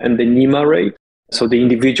market rate and the NIMA rate, so the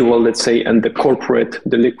individual, let's say, and the corporate,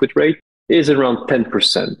 the liquid rate, is around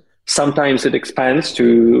 10%. Sometimes it expands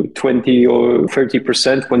to 20 or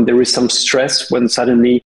 30% when there is some stress, when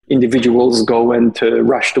suddenly individuals go and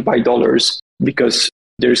rush to buy dollars because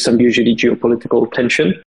there's some usually geopolitical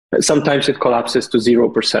tension. Sometimes it collapses to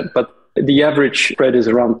 0%, but the average spread is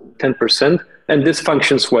around 10%, and this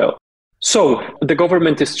functions well. So the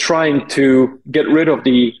government is trying to get rid of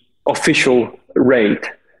the official rate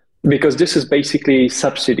because this is basically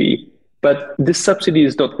subsidy, but this subsidy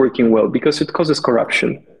is not working well because it causes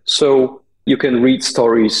corruption. So you can read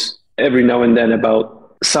stories every now and then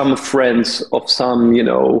about some friends of some,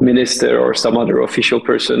 minister or some other official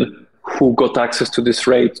person who got access to this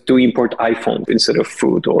rate to import iPhone instead of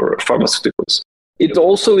food or pharmaceuticals. It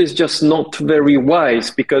also is just not very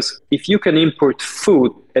wise because if you can import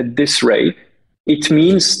food at this rate, it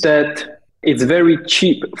means that it's very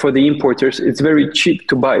cheap for the importers. It's very cheap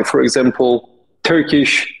to buy, for example,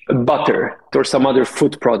 Turkish butter or some other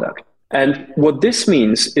food product. And what this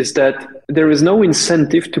means is that there is no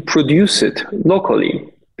incentive to produce it locally.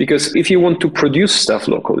 Because if you want to produce stuff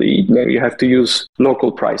locally, you have to use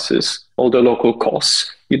local prices, all the local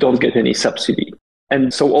costs. You don't get any subsidy.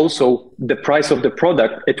 And so also the price of the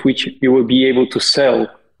product at which you will be able to sell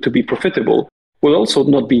to be profitable will also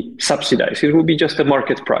not be subsidized. It will be just a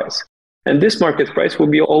market price. And this market price will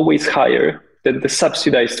be always higher than the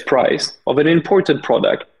subsidized price of an imported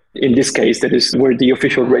product. In this case, that is where the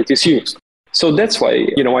official rate is used. So that's why,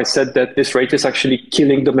 I said that this rate is actually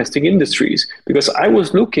killing domestic industries, because I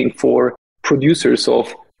was looking for producers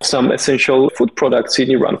of some essential food products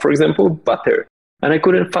in Iran, for example, butter, and I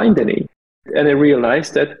couldn't find any. And I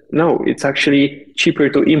realized that, no, it's actually cheaper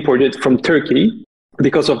to import it from Turkey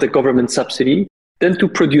because of the government subsidy than to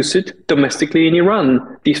produce it domestically in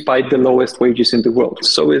Iran, despite the lowest wages in the world.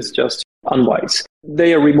 So it's just unwise.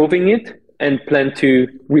 They are removing it and plan to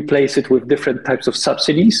replace it with different types of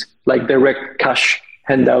subsidies, like direct cash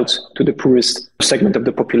handouts to the poorest segment of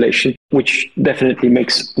the population, which definitely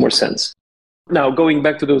makes more sense. Now, going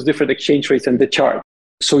back to those different exchange rates and the chart.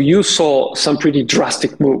 So you saw some pretty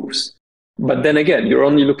drastic moves. But then again, you're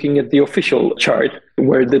only looking at the official chart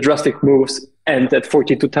where the drastic moves end at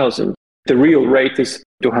 42,000. The real rate is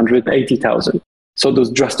 280,000. So those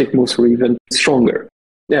drastic moves were even stronger.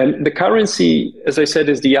 And the currency, as I said,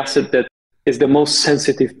 is the asset that is the most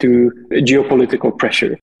sensitive to geopolitical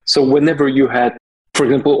pressure. So whenever you had, for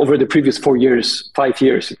example, over the previous 5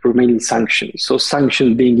 years, it were mainly sanctions. So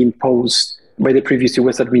sanctions being imposed by the previous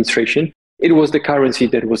US administration, it was the currency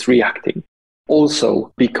that was reacting.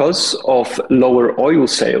 Also, because of lower oil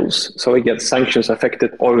sales, so again, sanctions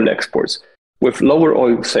affected oil exports. With lower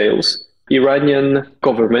oil sales, Iranian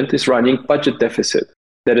government is running budget deficit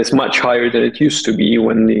that is much higher than it used to be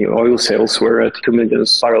when the oil sales were at 2 million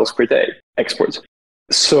barrels per day exports.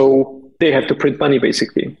 So they have to print money,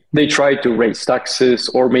 basically. They try to raise taxes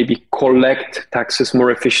or maybe collect taxes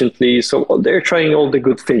more efficiently. So they're trying all the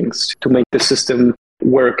good things to make the system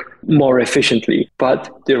work more efficiently, but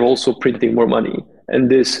they're also printing more money. And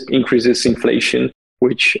this increases inflation,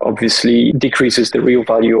 which obviously decreases the real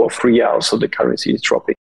value of real, so the currency is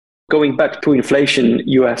dropping. Going back to inflation,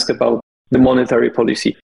 you asked about the monetary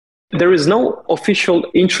policy. There is no official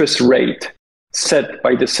interest rate set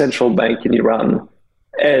by the central bank in Iran,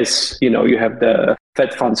 as you have the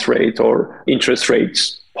Fed funds rate or interest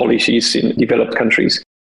rates policies in developed countries.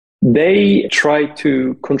 They try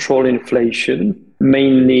to control inflation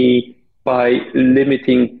mainly by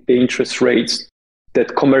limiting the interest rates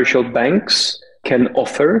that commercial banks can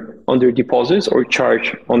offer on their deposits or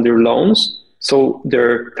charge on their loans. So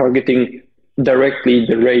they're targeting directly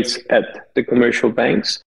the rates at the commercial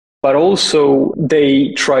banks, but also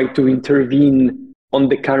they try to intervene on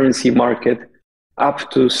the currency market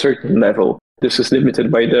up to a certain level. This is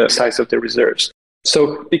limited by the size of the reserves.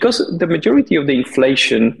 So because the majority of the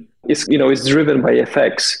inflation is driven by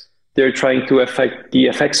FX, they're trying to affect the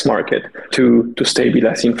FX market to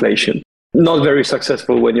stabilize inflation. Not very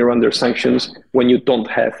successful when you're under sanctions, when you don't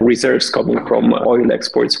have reserves coming from oil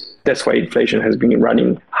exports. That's why inflation has been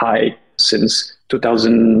running high since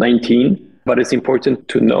 2019. But it's important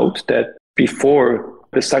to note that before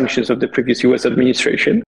the sanctions of the previous US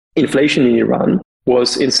administration, inflation in Iran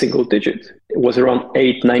was in single digit. It was around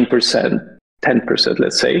 8%, 9%, 10%,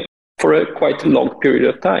 let's say, for a quite long period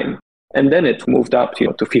of time. And then it moved up to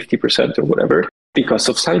 50% or whatever because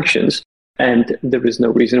of sanctions. And there is no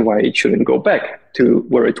reason why it shouldn't go back to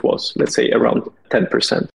where it was, let's say around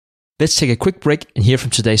 10%. Let's take a quick break and hear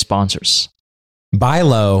from today's sponsors. Buy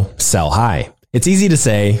low, sell high. It's easy to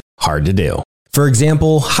say, hard to do. For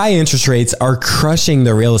example, high interest rates are crushing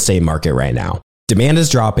the real estate market right now. Demand is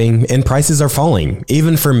dropping and prices are falling,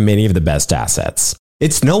 even for many of the best assets.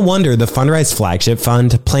 It's no wonder the Fundrise flagship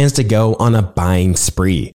fund plans to go on a buying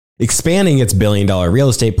spree, expanding its billion-dollar real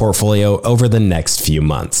estate portfolio over the next few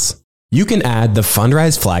months. You can add the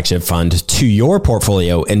Fundrise flagship fund to your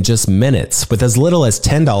portfolio in just minutes with as little as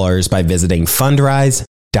 $10 by visiting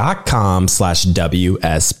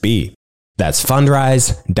fundrise.com/WSB. That's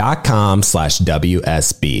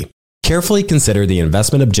fundrise.com/WSB. Carefully consider the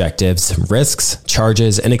investment objectives, risks,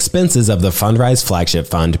 charges, and expenses of the Fundrise flagship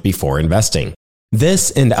fund before investing.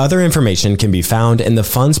 This and other information can be found in the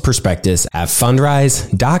fund's prospectus at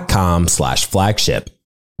fundrise.com/flagship.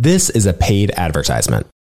 This is a paid advertisement.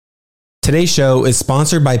 Today's show is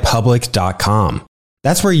sponsored by public.com.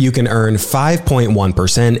 That's where you can earn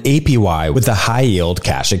 5.1% APY with a high yield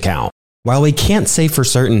cash account. While we can't say for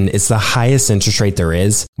certain it's the highest interest rate there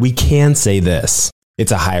is, we can say this.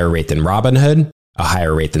 It's a higher rate than Robinhood, a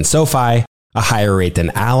higher rate than SoFi, a higher rate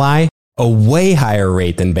than Ally, a way higher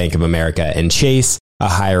rate than Bank of America and Chase, a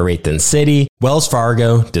higher rate than Citi, Wells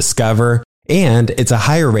Fargo, Discover, and it's a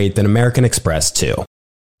higher rate than American Express too.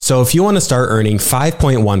 So if you want to start earning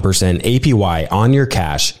 5.1% APY on your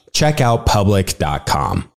cash, check out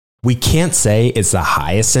public.com. We can't say it's the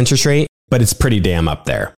highest interest rate, but it's pretty damn up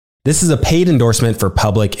there. This is a paid endorsement for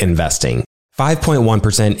public investing.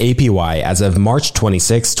 5.1% APY as of March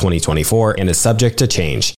 26, 2024 and is subject to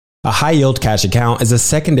change. A high-yield cash account is a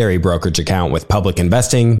secondary brokerage account with public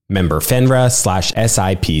investing, member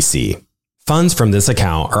FINRA/SIPC. Funds from this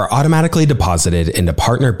account are automatically deposited into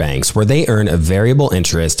partner banks where they earn a variable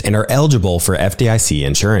interest and are eligible for FDIC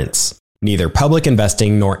insurance. Neither public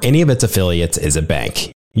investing nor any of its affiliates is a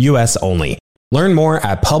bank. US only. Learn more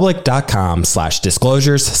at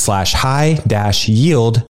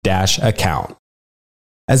public.com/disclosures/high-yield-account.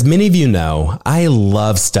 As many of you know, I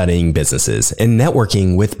love studying businesses and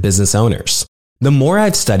networking with business owners. The more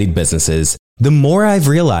I've studied businesses, the more I've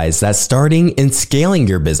realized that starting and scaling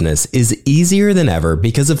your business is easier than ever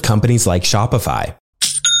because of companies like Shopify.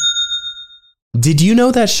 Did you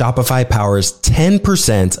know that Shopify powers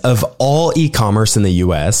 10% of all e-commerce in the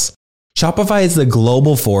US? Shopify is the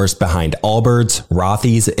global force behind Allbirds,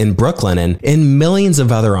 Rothy's, and Brooklinen, and millions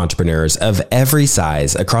of other entrepreneurs of every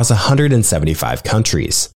size across 175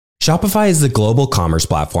 countries. Shopify is the global commerce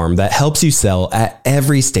platform that helps you sell at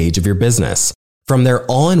every stage of your business, from their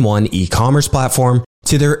all-in-one e-commerce platform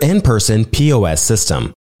to their in-person POS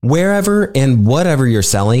system. Wherever and whatever you're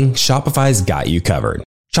selling, Shopify's got you covered.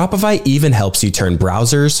 Shopify even helps you turn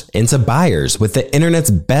browsers into buyers with the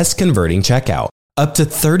internet's best converting checkout, up to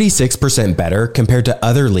 36% better compared to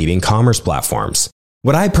other leading commerce platforms.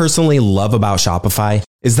 What I personally love about Shopify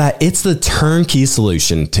is that it's the turnkey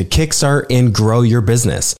solution to kickstart and grow your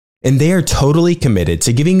business, and they are totally committed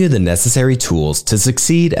to giving you the necessary tools to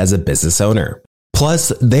succeed as a business owner.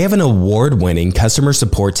 Plus, they have an award-winning customer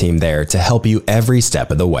support team there to help you every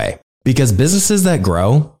step of the way. Because businesses that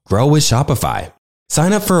grow with Shopify.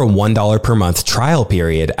 Sign up for a $1 per month trial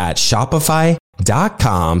period at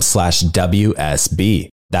shopify.com/WSB.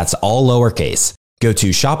 That's all lowercase. Go to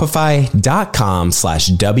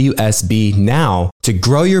shopify.com/WSB now to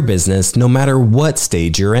grow your business no matter what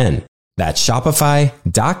stage you're in. That's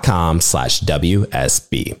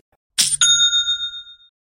shopify.com/WSB.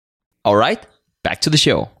 All right, back to the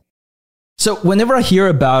show. So whenever I hear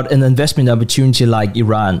about an investment opportunity like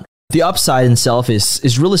Iran, the upside in itself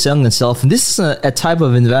is really selling itself. And this is a type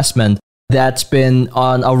of investment that's been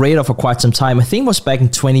on our radar for quite some time. I think it was back in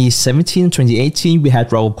 2017, 2018, we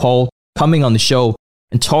had Raoul Paul coming on the show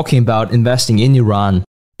and talking about investing in Iran.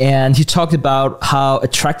 And he talked about how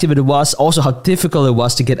attractive it was, also how difficult it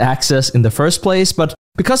was to get access in the first place, but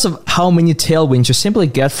because of how many tailwinds you simply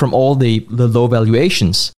get from all the low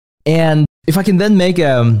valuations. And if I can then make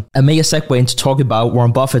a segue into talk about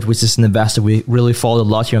Warren Buffett, which is an investor we really follow a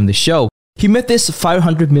lot here on the show. He made this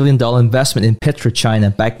 $500 million investment in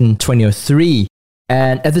PetroChina back in 2003.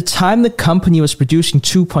 And at the time, the company was producing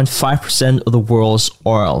 2.5% of the world's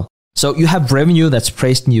oil. So you have revenue that's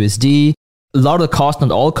priced in USD. A lot of the cost,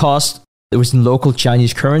 not all cost, it was in local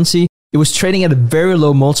Chinese currency. It was trading at a very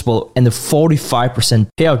low multiple and a 45%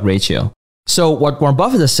 payout ratio. So what Warren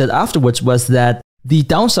Buffett has said afterwards was that the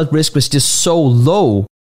downside risk was just so low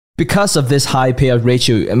because of this high payout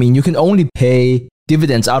ratio. I mean, you can only pay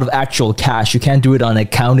dividends out of actual cash. You can't do it on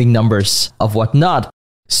accounting numbers of whatnot.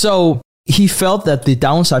 So he felt that the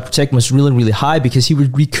downside protection was really, really high because he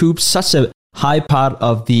would recoup such a high part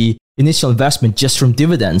of the initial investment just from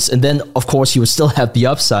dividends. And then, of course, he would still have the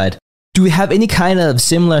upside. Do we have any kind of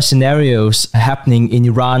similar scenarios happening in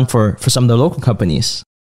Iran for some of the local companies?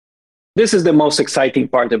 This is the most exciting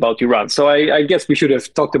part about Iran. So I guess we should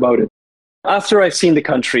have talked about it. After I've seen the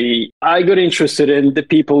country, I got interested in the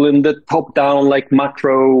people in the top-down, like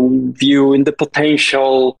macro view, in the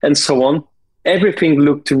potential and so on. Everything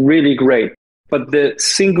looked really great. But the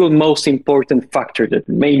single most important factor that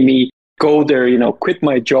made me go there, quit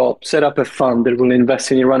my job, set up a fund that will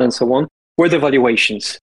invest in Iran and so on, were the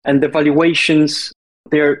valuations. And the valuations,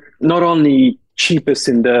 they're not only cheapest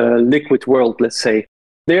in the liquid world, let's say,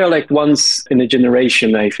 they are like once in a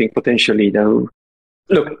generation, I think, potentially. Though.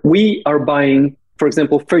 Look, we are buying, for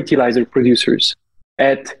example, fertilizer producers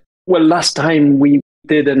at, last time we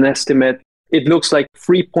did an estimate, it looks like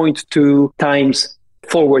 3.2 times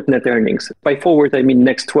forward net earnings. By forward, I mean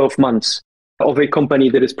next 12 months of a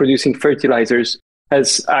company that is producing fertilizers,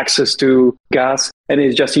 has access to gas, and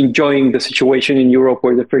is just enjoying the situation in Europe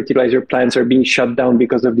where the fertilizer plants are being shut down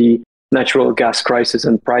because of the natural gas crisis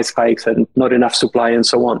and price hikes and not enough supply and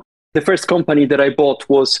so on. The first company that I bought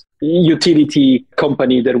was a utility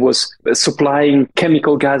company that was supplying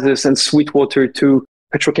chemical gases and sweet water to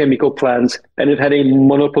petrochemical plants, and it had a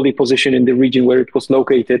monopoly position in the region where it was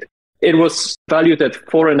located. It was valued at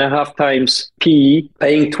 4.5 times PE,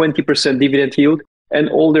 paying 20% dividend yield, and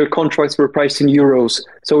all their contracts were priced in euros,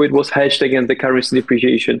 so it was hedged against the currency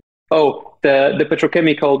depreciation. The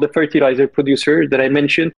petrochemical, the fertilizer producer that I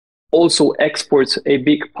mentioned, also exports a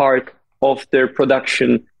big part of their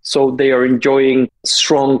production, so they are enjoying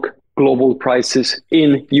strong global prices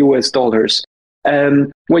in US dollars.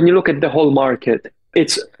 And when you look at the whole market,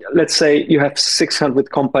 it's, let's say you have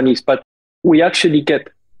 600 companies, but we actually get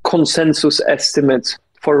consensus estimates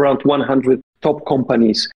for around 100 top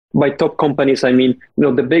companies. By top companies, I mean,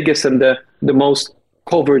 the biggest and the most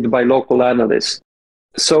covered by local analysts.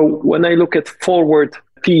 So when I look at forward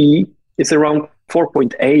PE, it's around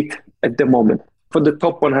 4.8 at the moment for the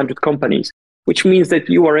top 100 companies, which means that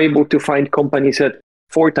you are able to find companies at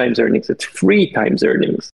 4 times earnings, at 3 times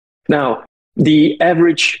earnings. Now, the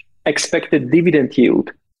average expected dividend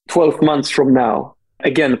yield 12 months from now,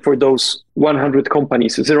 again, for those 100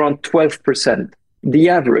 companies, is around 12%. The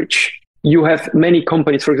average. You have many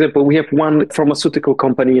companies, for example, we have one pharmaceutical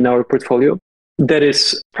company in our portfolio that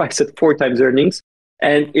is priced at 4 times earnings.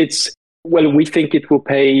 And we think it will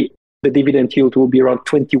pay, the dividend yield will be around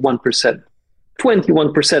 21%.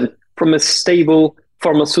 21% from a stable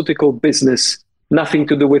pharmaceutical business, nothing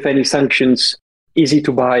to do with any sanctions, easy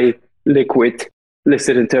to buy, liquid,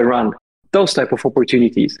 listed in Tehran, those type of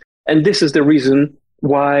opportunities. And this is the reason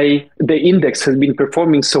why the index has been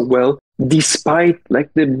performing so well, despite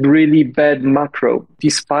the really bad macro,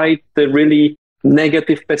 despite the really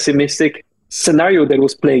negative, pessimistic scenario that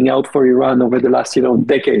was playing out for Iran over the last,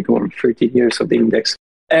 decade or 13 years of the index.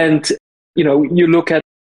 And, you look at,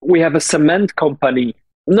 we have a cement company,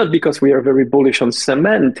 not because we are very bullish on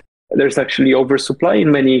cement, There's actually oversupply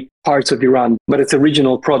in many parts of Iran, but it's a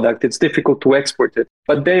regional product. It's difficult to export it.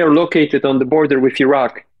 But they are located on the border with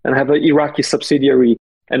Iraq and have an Iraqi subsidiary.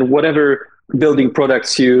 And whatever building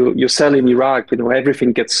products you sell in Iraq,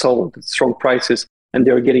 everything gets sold at strong prices, and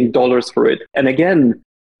they're getting dollars for it. And again,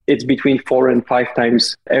 it's between 4 and 5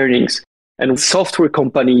 times earnings. And software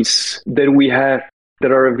companies that we have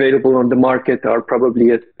that are available on the market are probably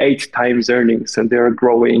at 8 times earnings, and they're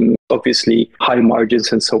growing, obviously, high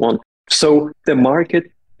margins and so on. So the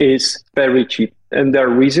market is very cheap, and there are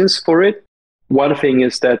reasons for it. One thing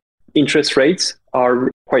is that interest rates are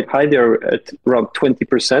quite high. They're at around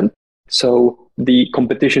 20%. So the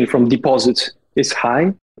competition from deposits is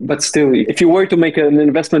high. But still, if you were to make an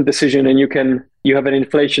investment decision and you have an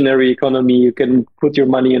inflationary economy, you can put your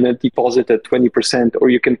money in a deposit at 20%, or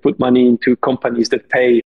you can put money into companies that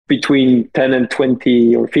pay between 10 and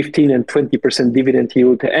 20 or 15 and 20% dividend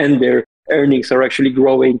yield, and their earnings are actually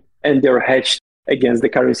growing and they're hedged against the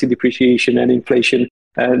currency depreciation and inflation.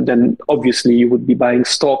 And then obviously you would be buying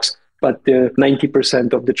stocks, but the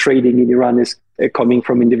 90% of the trading in Iran is coming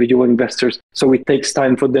from individual investors. So it takes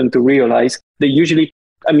time for them to realize. They usually,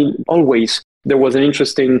 always, there was an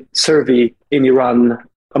interesting survey in Iran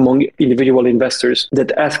among individual investors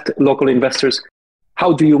that asked local investors,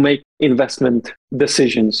 how do you make investment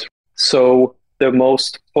decisions? So the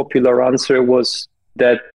most popular answer was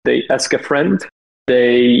that they ask a friend,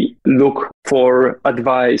 they look for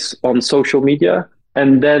advice on social media,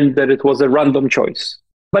 and then that it was a random choice.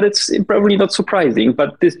 But it's probably not surprising,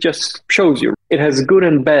 but this just shows you it has good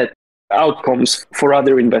and bad outcomes for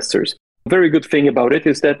other investors. Very good thing about it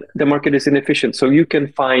is that the market is inefficient. So you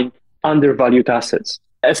can find undervalued assets,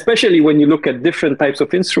 especially when you look at different types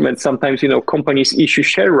of instruments. Sometimes, companies issue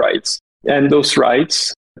share rights, and those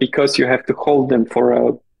rights, because you have to hold them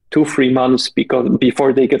for 2-3 months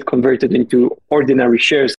before they get converted into ordinary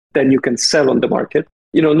shares, then you can sell on the market.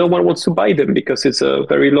 No one wants to buy them because it's a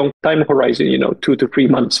very long time horizon, 2 to 3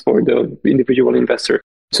 months for the individual investor.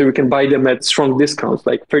 So we can buy them at strong discounts,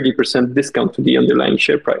 like 30% discount to the underlying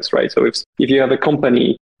share price, right? So if you have a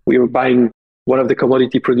company, we were buying one of the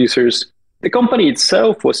commodity producers, the company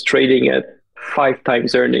itself was trading at 5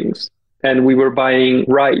 times earnings, and we were buying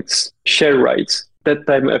rights, share rights. That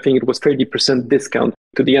time, I think it was 30% discount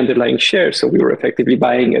to the underlying share. So we were effectively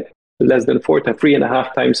buying at less than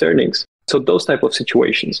 3.5 times earnings. So those type of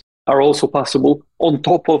situations are also possible on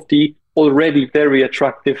top of the already very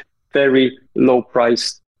attractive, very low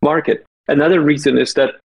priced market. Another reason is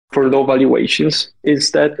that for low valuations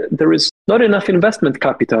is that there is not enough investment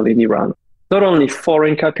capital in Iran, not only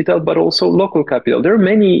foreign capital, but also local capital. There are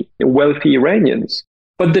many wealthy Iranians,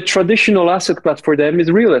 but the traditional asset class for them is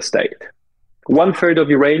real estate. 1/3 of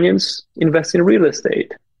Iranians invest in real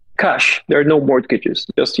estate. Cash, there are no mortgages.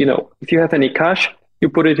 Just, if you have any cash, you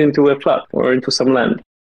put it into a flat or into some land.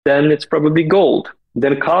 Then it's probably gold,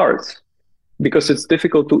 then cars, because it's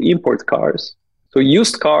difficult to import cars. So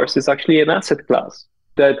used cars is actually an asset class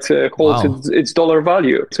that holds its dollar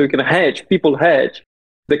value. So you can people hedge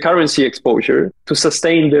the currency exposure to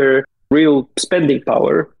sustain their real spending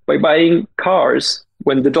power by buying cars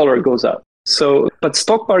when the dollar goes up. But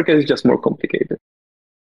stock market is just more complicated.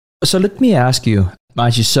 So let me ask you,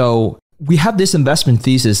 Maciej, so we have this investment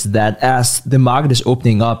thesis that as the market is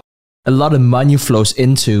opening up, a lot of money flows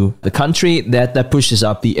into the country that pushes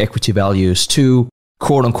up the equity values to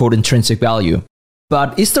quote unquote intrinsic value.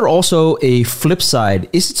 But is there also a flip side?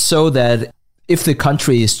 Is it so that if the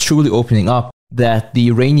country is truly opening up, that the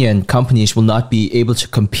Iranian companies will not be able to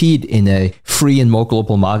compete in a free and more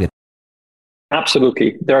global market?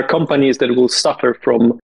 Absolutely. There are companies that will suffer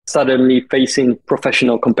from suddenly facing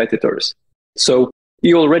professional competitors. So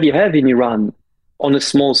you already have in Iran, on a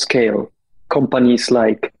small scale, companies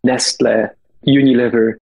like Nestle,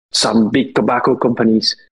 Unilever, some big tobacco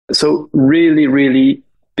companies. So really, really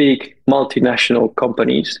big multinational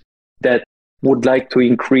companies that would like to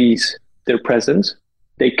increase their presence.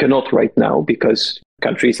 They cannot right now because the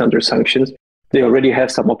country is under sanctions. They already have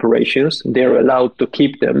some operations. They're allowed to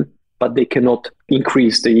keep them, but they cannot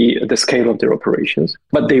increase the scale of their operations.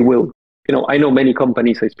 But they will. I know many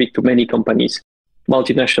companies, I speak to many companies,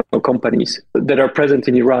 multinational companies that are present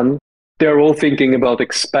in Iran. They're all thinking about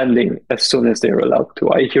expanding as soon as they're allowed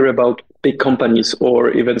to. I hear about big companies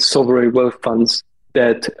or even sovereign wealth funds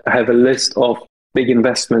that have a list of big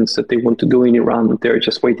investments that they want to do in Iran. They're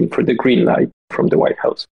just waiting for the green light from the White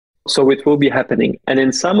House. So it will be happening. And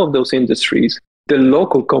in some of those industries, the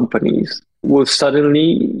local companies will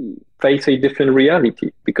suddenly face a different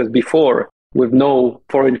reality, because before, with no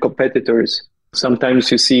foreign competitors,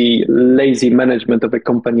 sometimes you see lazy management of a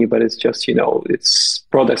company, but it's just, its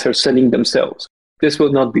products are selling themselves. this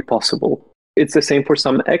will not be possible. It's the same for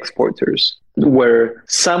some exporters, where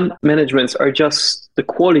some managements are just, the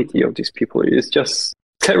quality of these people is just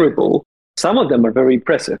terrible. Some of them are very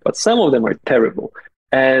impressive, but some of them are terrible.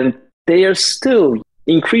 And they are still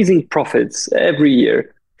increasing profits every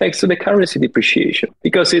year thanks to the currency depreciation,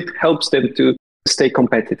 because it helps them to stay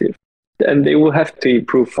competitive. And they will have to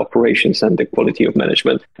improve operations and the quality of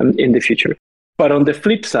management in the future. But on the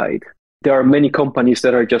flip side, there are many companies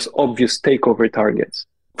that are just obvious takeover targets.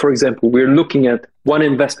 For example, we're looking at one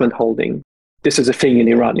investment holding. This is a thing in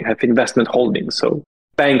Iran. You have investment holdings. So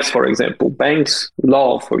banks, for example, banks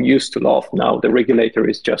love or used to love. Now the regulator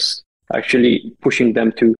is just actually pushing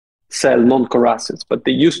them to sell non-core assets. But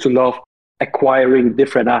they used to love acquiring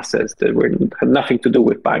different assets that had nothing to do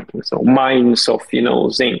with banking. So mines of,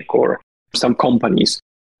 zinc or some companies.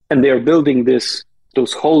 And they're building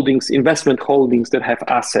those holdings, investment holdings that have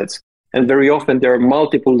assets. And very often there are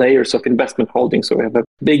multiple layers of investment holdings. So we have a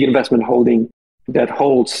big investment holding that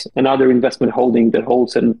holds another investment holding that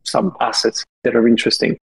holds some assets that are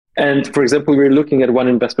interesting. And for example, we're looking at one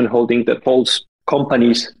investment holding that holds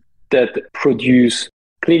companies that produce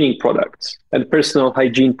cleaning products and personal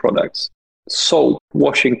hygiene products, soap,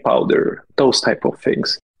 washing powder, those type of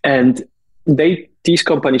things. And these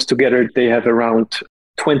companies together, they have around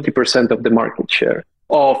 20% of the market share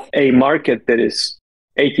of a market that is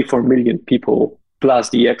 84 million people plus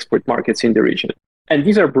the export markets in the region. And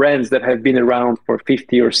these are brands that have been around for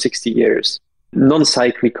 50 or 60 years,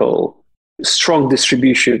 non-cyclical, strong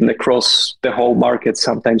distribution across the whole market,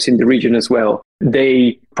 sometimes in the region as well.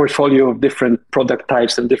 They portfolio of different product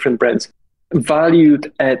types and different brands,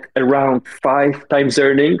 valued at around 5 times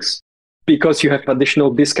earnings, because you have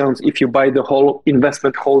additional discounts if you buy the whole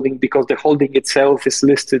investment holding, because the holding itself is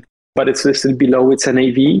listed, but it's listed below its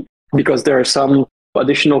NAV, because there are some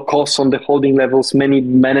additional costs on the holding levels, many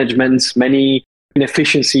managements, many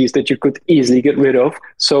inefficiencies that you could easily get rid of.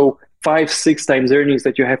 So 5-6 times earnings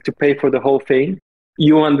that you have to pay for the whole thing.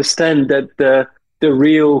 You understand that the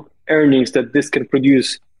real earnings that this can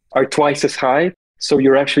produce are twice as high. So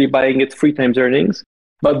you're actually buying it 3 times earnings.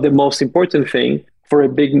 But the most important thing for a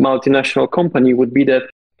big multinational company would be that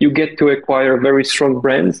you get to acquire very strong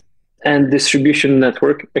brands and distribution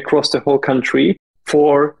network across the whole country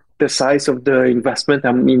for the size of the investment.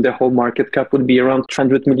 I mean, the whole market cap would be around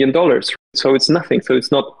 $100 million. So it's nothing. So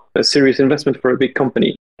it's not a serious investment for a big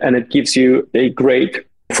company. And it gives you a great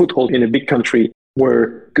foothold in a big country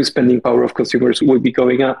where the spending power of consumers will be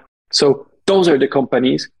going up. So those are the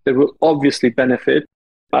companies that will obviously benefit.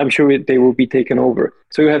 I'm sure they will be taken over.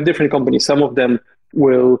 So you have different companies. Some of them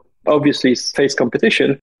will obviously face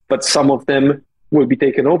competition, but some of them will be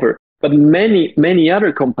taken over. But many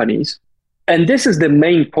other companies, and this is the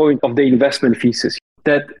main point of the investment thesis,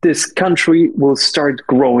 that this country will start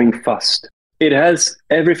growing fast. It has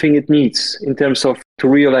everything it needs in terms of to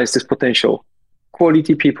realize this potential.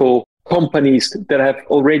 Quality people, companies that have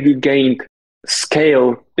already gained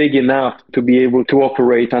scale big enough to be able to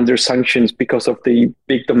operate under sanctions because of the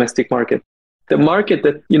big domestic market. The market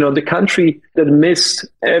that, the country that missed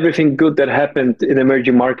everything good that happened in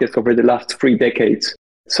emerging markets over the last 3 decades.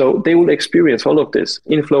 So they will experience all of this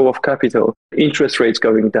inflow of capital, interest rates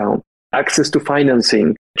going down, access to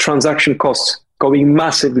financing, transaction costs going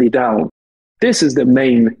massively down. This is the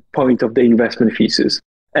main point of the investment thesis.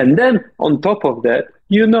 And then on top of that,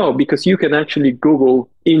 because you can actually Google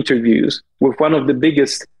interviews with one of the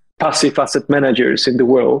biggest passive asset managers in the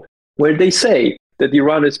world, where they say that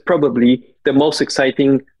Iran is probably the most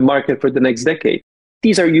exciting market for the next decade.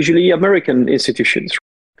 These are usually American institutions.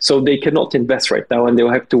 So they cannot invest right now, and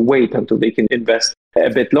they'll have to wait until they can invest a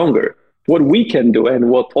bit longer. What we can do, and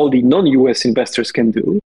what all the non-US investors can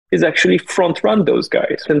do, is actually front-run those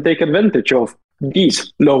guys and take advantage of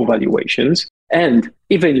these low valuations. And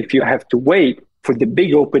even if you have to wait for the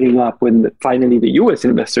big opening up when finally the US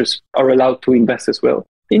investors are allowed to invest as well,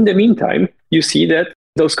 in the meantime, you see that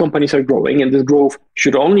those companies are growing, and this growth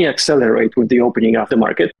should only accelerate with the opening of the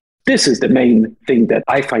market. This is the main thing that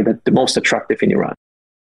I find that the most attractive in Iran.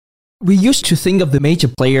 We used to think of the major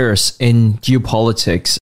players in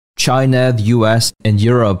geopolitics, China, the US, and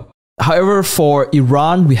Europe. However, for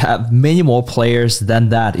Iran, we have many more players than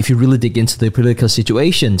that if you really dig into the political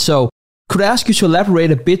situation. So could I ask you to elaborate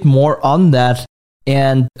a bit more on that?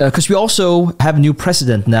 And because we also have a new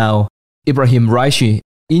president now, Ibrahim Raisi,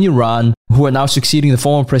 in Iran, who are now succeeding the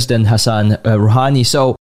former president Hassan Rouhani.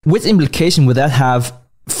 So what implication would that have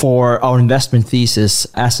for our investment thesis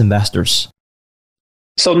as investors?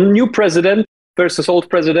 So new president versus old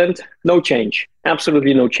president, no change.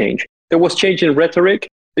 Absolutely no change. There was change in rhetoric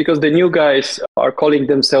because the new guys are calling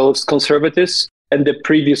themselves conservatives. and the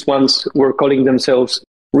previous ones were calling themselves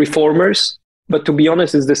reformers. But to be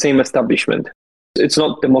honest, it's the same establishment. It's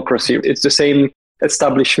not democracy. It's the same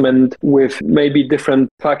establishment with maybe different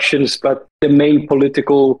factions, but the main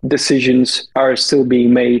political decisions are still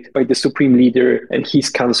being made by the supreme leader and his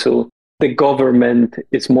council. The government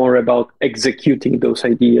is more about executing those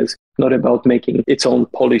ideas, not about making its own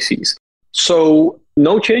policies. So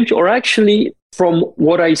no change, or actually from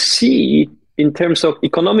what I see in terms of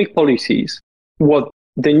economic policies, what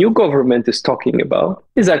the new government is talking about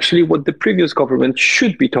is actually what the previous government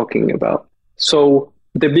should be talking about. So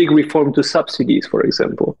the big reform to subsidies, for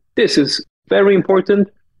example, this is very important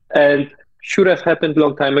and should have happened a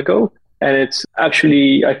long time ago. And it's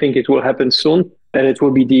actually, I think it will happen soon. And it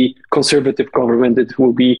will be the conservative government that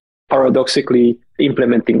will be paradoxically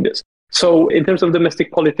implementing this. So in terms of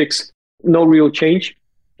domestic politics, no real change.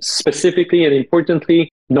 Specifically and importantly,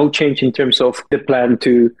 no change in terms of the plan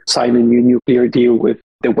to sign a new nuclear deal with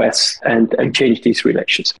the West and change these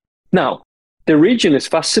relations. Now, the region is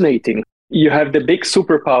fascinating. You have the big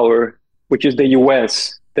superpower, which is the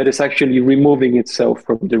US, that is actually removing itself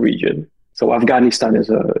from the region. So Afghanistan is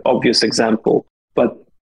an obvious example, but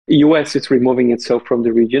US is removing itself from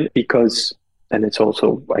the region because, and it's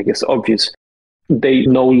also, I guess, obvious, they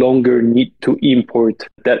no longer need to import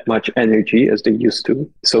that much energy as they used to.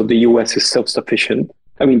 So the US is self-sufficient.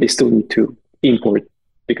 I mean, they still need to import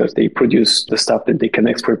because they produce the stuff that they can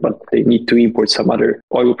export, but they need to import some other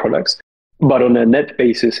oil products. But on a net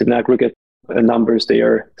basis, in aggregate numbers, they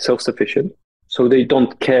are self-sufficient. So they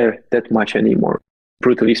don't care that much anymore,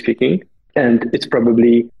 brutally speaking. And it's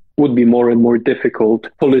probably would be more and more difficult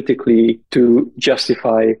politically to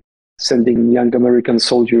justify sending young American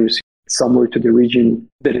soldiers somewhere to the region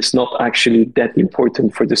that is not actually that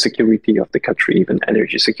important for the security of the country, even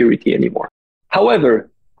energy security anymore. However,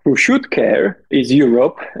 who should care is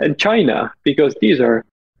Europe and China, because these are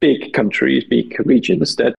big countries, big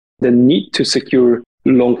regions that need to secure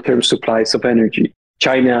long-term supplies of energy.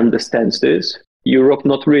 China understands this. Europe,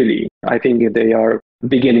 not really. I think they are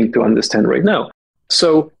beginning to understand right now.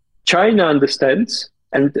 So China understands,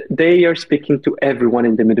 and they are speaking to everyone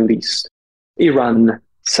in the Middle East, Iran,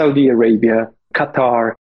 Saudi Arabia,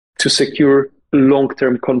 Qatar, to secure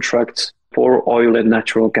long-term contracts for oil and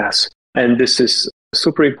natural gas. And this is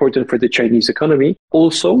super important for the Chinese economy.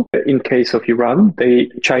 Also, in case of Iran,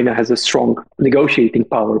 China has a strong negotiating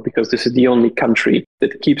power because this is the only country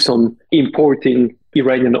that keeps on importing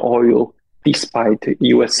Iranian oil despite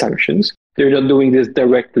US sanctions. They're not doing this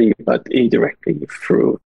directly, but indirectly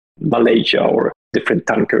through Malaysia or different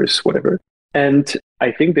tankers, whatever. And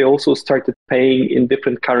I think they also started paying in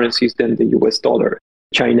different currencies than the US dollar.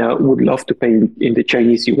 China would love to pay in the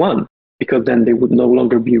Chinese yuan because then they would no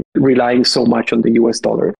longer be relying so much on the US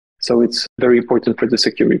dollar. So it's very important for the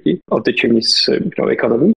security of the Chinese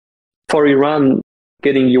economy. For Iran,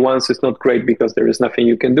 getting yuans is not great because there is nothing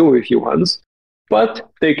you can do with yuans,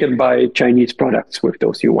 but they can buy Chinese products with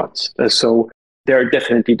those yuans. So they're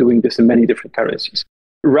definitely doing this in many different currencies.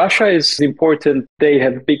 Russia is important. They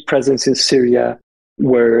have a big presence in Syria,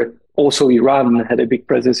 where also Iran had a big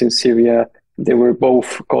presence in Syria. They were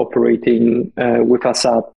both cooperating with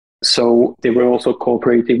Assad. So they were also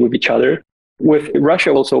cooperating with each other. With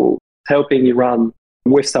Russia also helping Iran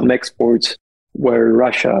with some exports, where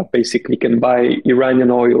Russia basically can buy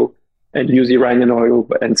Iranian oil and use Iranian oil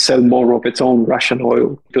and sell more of its own Russian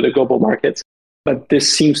oil to the global markets. But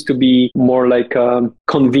this seems to be more like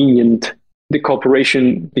convenient, the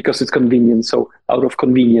cooperation, because it's convenient. So out of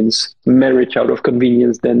convenience, marriage out of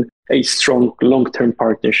convenience, then a strong long-term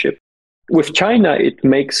partnership. With China, it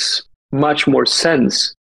makes much more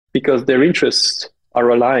sense because their interests are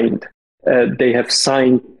aligned. They have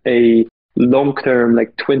signed a long-term,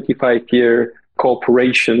 like 25-year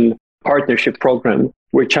cooperation partnership program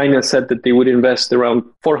where China said that they would invest around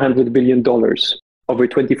 $400 billion over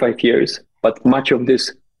 25 years, but much of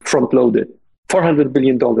this front-loaded. $400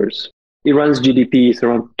 billion. Iran's GDP is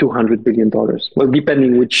around $200 billion. Well,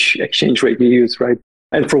 depending which exchange rate you use, right?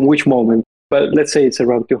 And from which moment. But let's say it's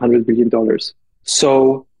around $200 billion.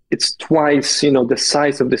 So it's twice, the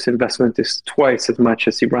size of this investment is twice as much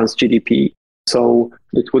as Iran's GDP. So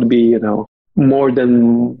it would be, more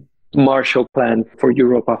than Marshall Plan for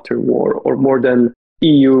Europe after war, or more than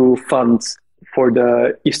EU funds for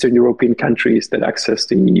the Eastern European countries that accessed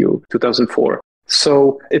the EU 2004.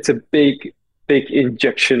 So it's a big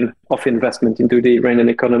injection of investment into the Iranian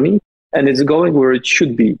economy, and it's going where it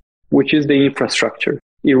should be, which is the infrastructure.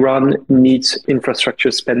 Iran needs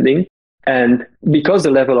infrastructure spending, and because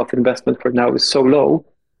the level of investment for now is so low,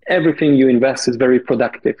 everything you invest is very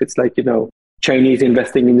productive. It's like, Chinese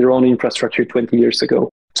investing in their own infrastructure 20 years ago.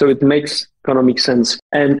 So it makes economic sense.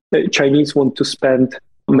 And the Chinese want to spend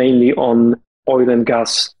mainly on oil and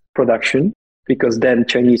gas production, because then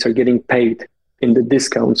Chinese are getting paid in the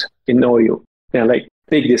discounts in oil. Yeah, like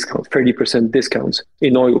big discounts, 30% discounts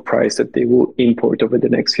in oil price that they will import over the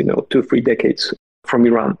next, 2-3 decades from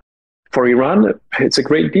Iran. For Iran, it's a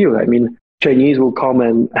great deal. I mean, Chinese will come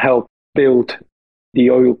and help build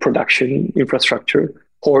the oil production infrastructure,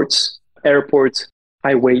 ports, airports,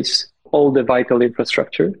 highways, all the vital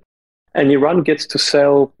infrastructure. And Iran gets to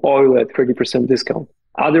sell oil at 30% discount.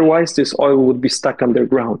 Otherwise, this oil would be stuck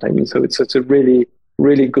underground. I mean, so it's a really,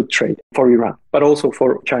 really good trade for Iran, but also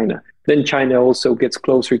for China. Then China also gets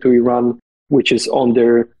closer to Iran, which is on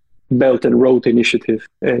their Belt and Road Initiative.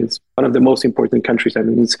 And it's one of the most important countries. I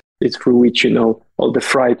mean, it's through which, all the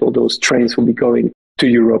freight, all those trains will be going to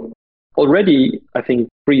Europe. Already, I think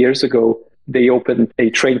 3 years ago, they opened a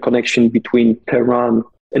train connection between Tehran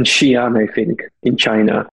and Xi'an, I think, in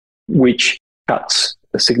China, which cuts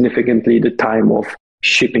significantly the time of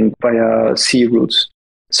shipping via sea routes.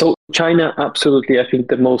 So China, absolutely, I think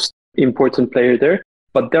the most important player there,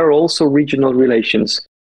 but there are also regional relations.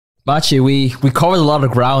 Maciej, we covered a lot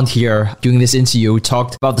of ground here during this interview. We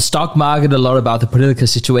talked about the stock market, a lot about the political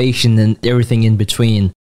situation and everything in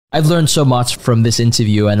between. I've learned so much from this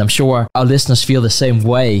interview, and I'm sure our listeners feel the same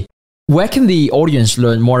way. Where can the audience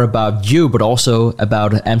learn more about you, but also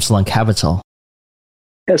about Epsilon Capital?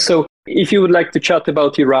 Yeah, so if you would like to chat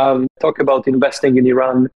about Iran, talk about investing in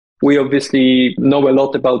Iran, we obviously know a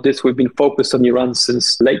lot about this. We've been focused on Iran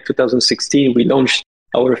since late 2016. We launched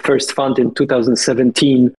our first fund in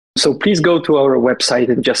 2017. So please go to our website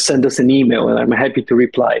and just send us an email, and I'm happy to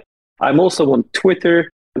reply. I'm also on Twitter,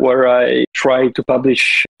 where I try to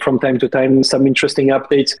publish from time to time some interesting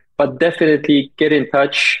updates, but definitely get in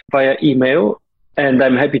touch via email, and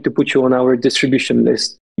I'm happy to put you on our distribution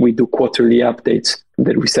list. We do quarterly updates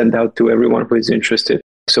that we send out to everyone who is interested.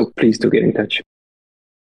 So please do get in touch.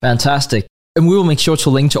 Fantastic. And we will make sure to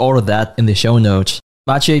link to all of that in the show notes.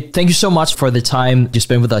 Maciej, thank you so much for the time you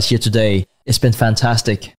spent with us here today. It's been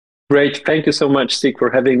fantastic. Great. Thank you so much, Stig, for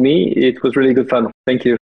having me. It was really good fun. Thank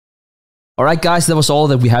you. All right, guys, that was all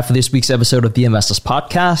that we have for this week's episode of The Investors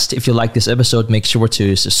Podcast. If you like this episode, make sure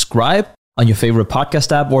to subscribe on your favorite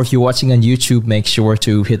podcast app, or if you're watching on YouTube, make sure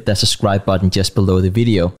to hit that subscribe button just below the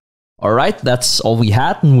video. All right, that's all we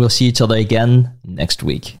had, and we'll see each other again next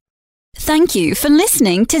week. Thank you for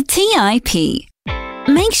listening to TIP.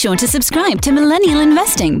 Make sure to subscribe to Millennial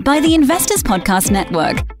Investing by the Investors Podcast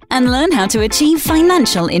Network and learn how to achieve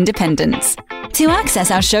financial independence. To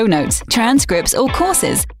access our show notes, transcripts, or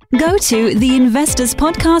courses, go to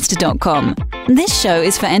theinvestorspodcast.com. This show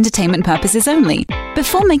is for entertainment purposes only.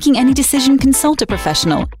 Before making any decision, consult a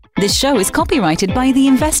professional. This show is copyrighted by the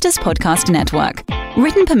Investors Podcast Network.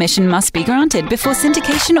 Written permission must be granted before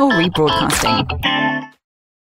syndication or rebroadcasting.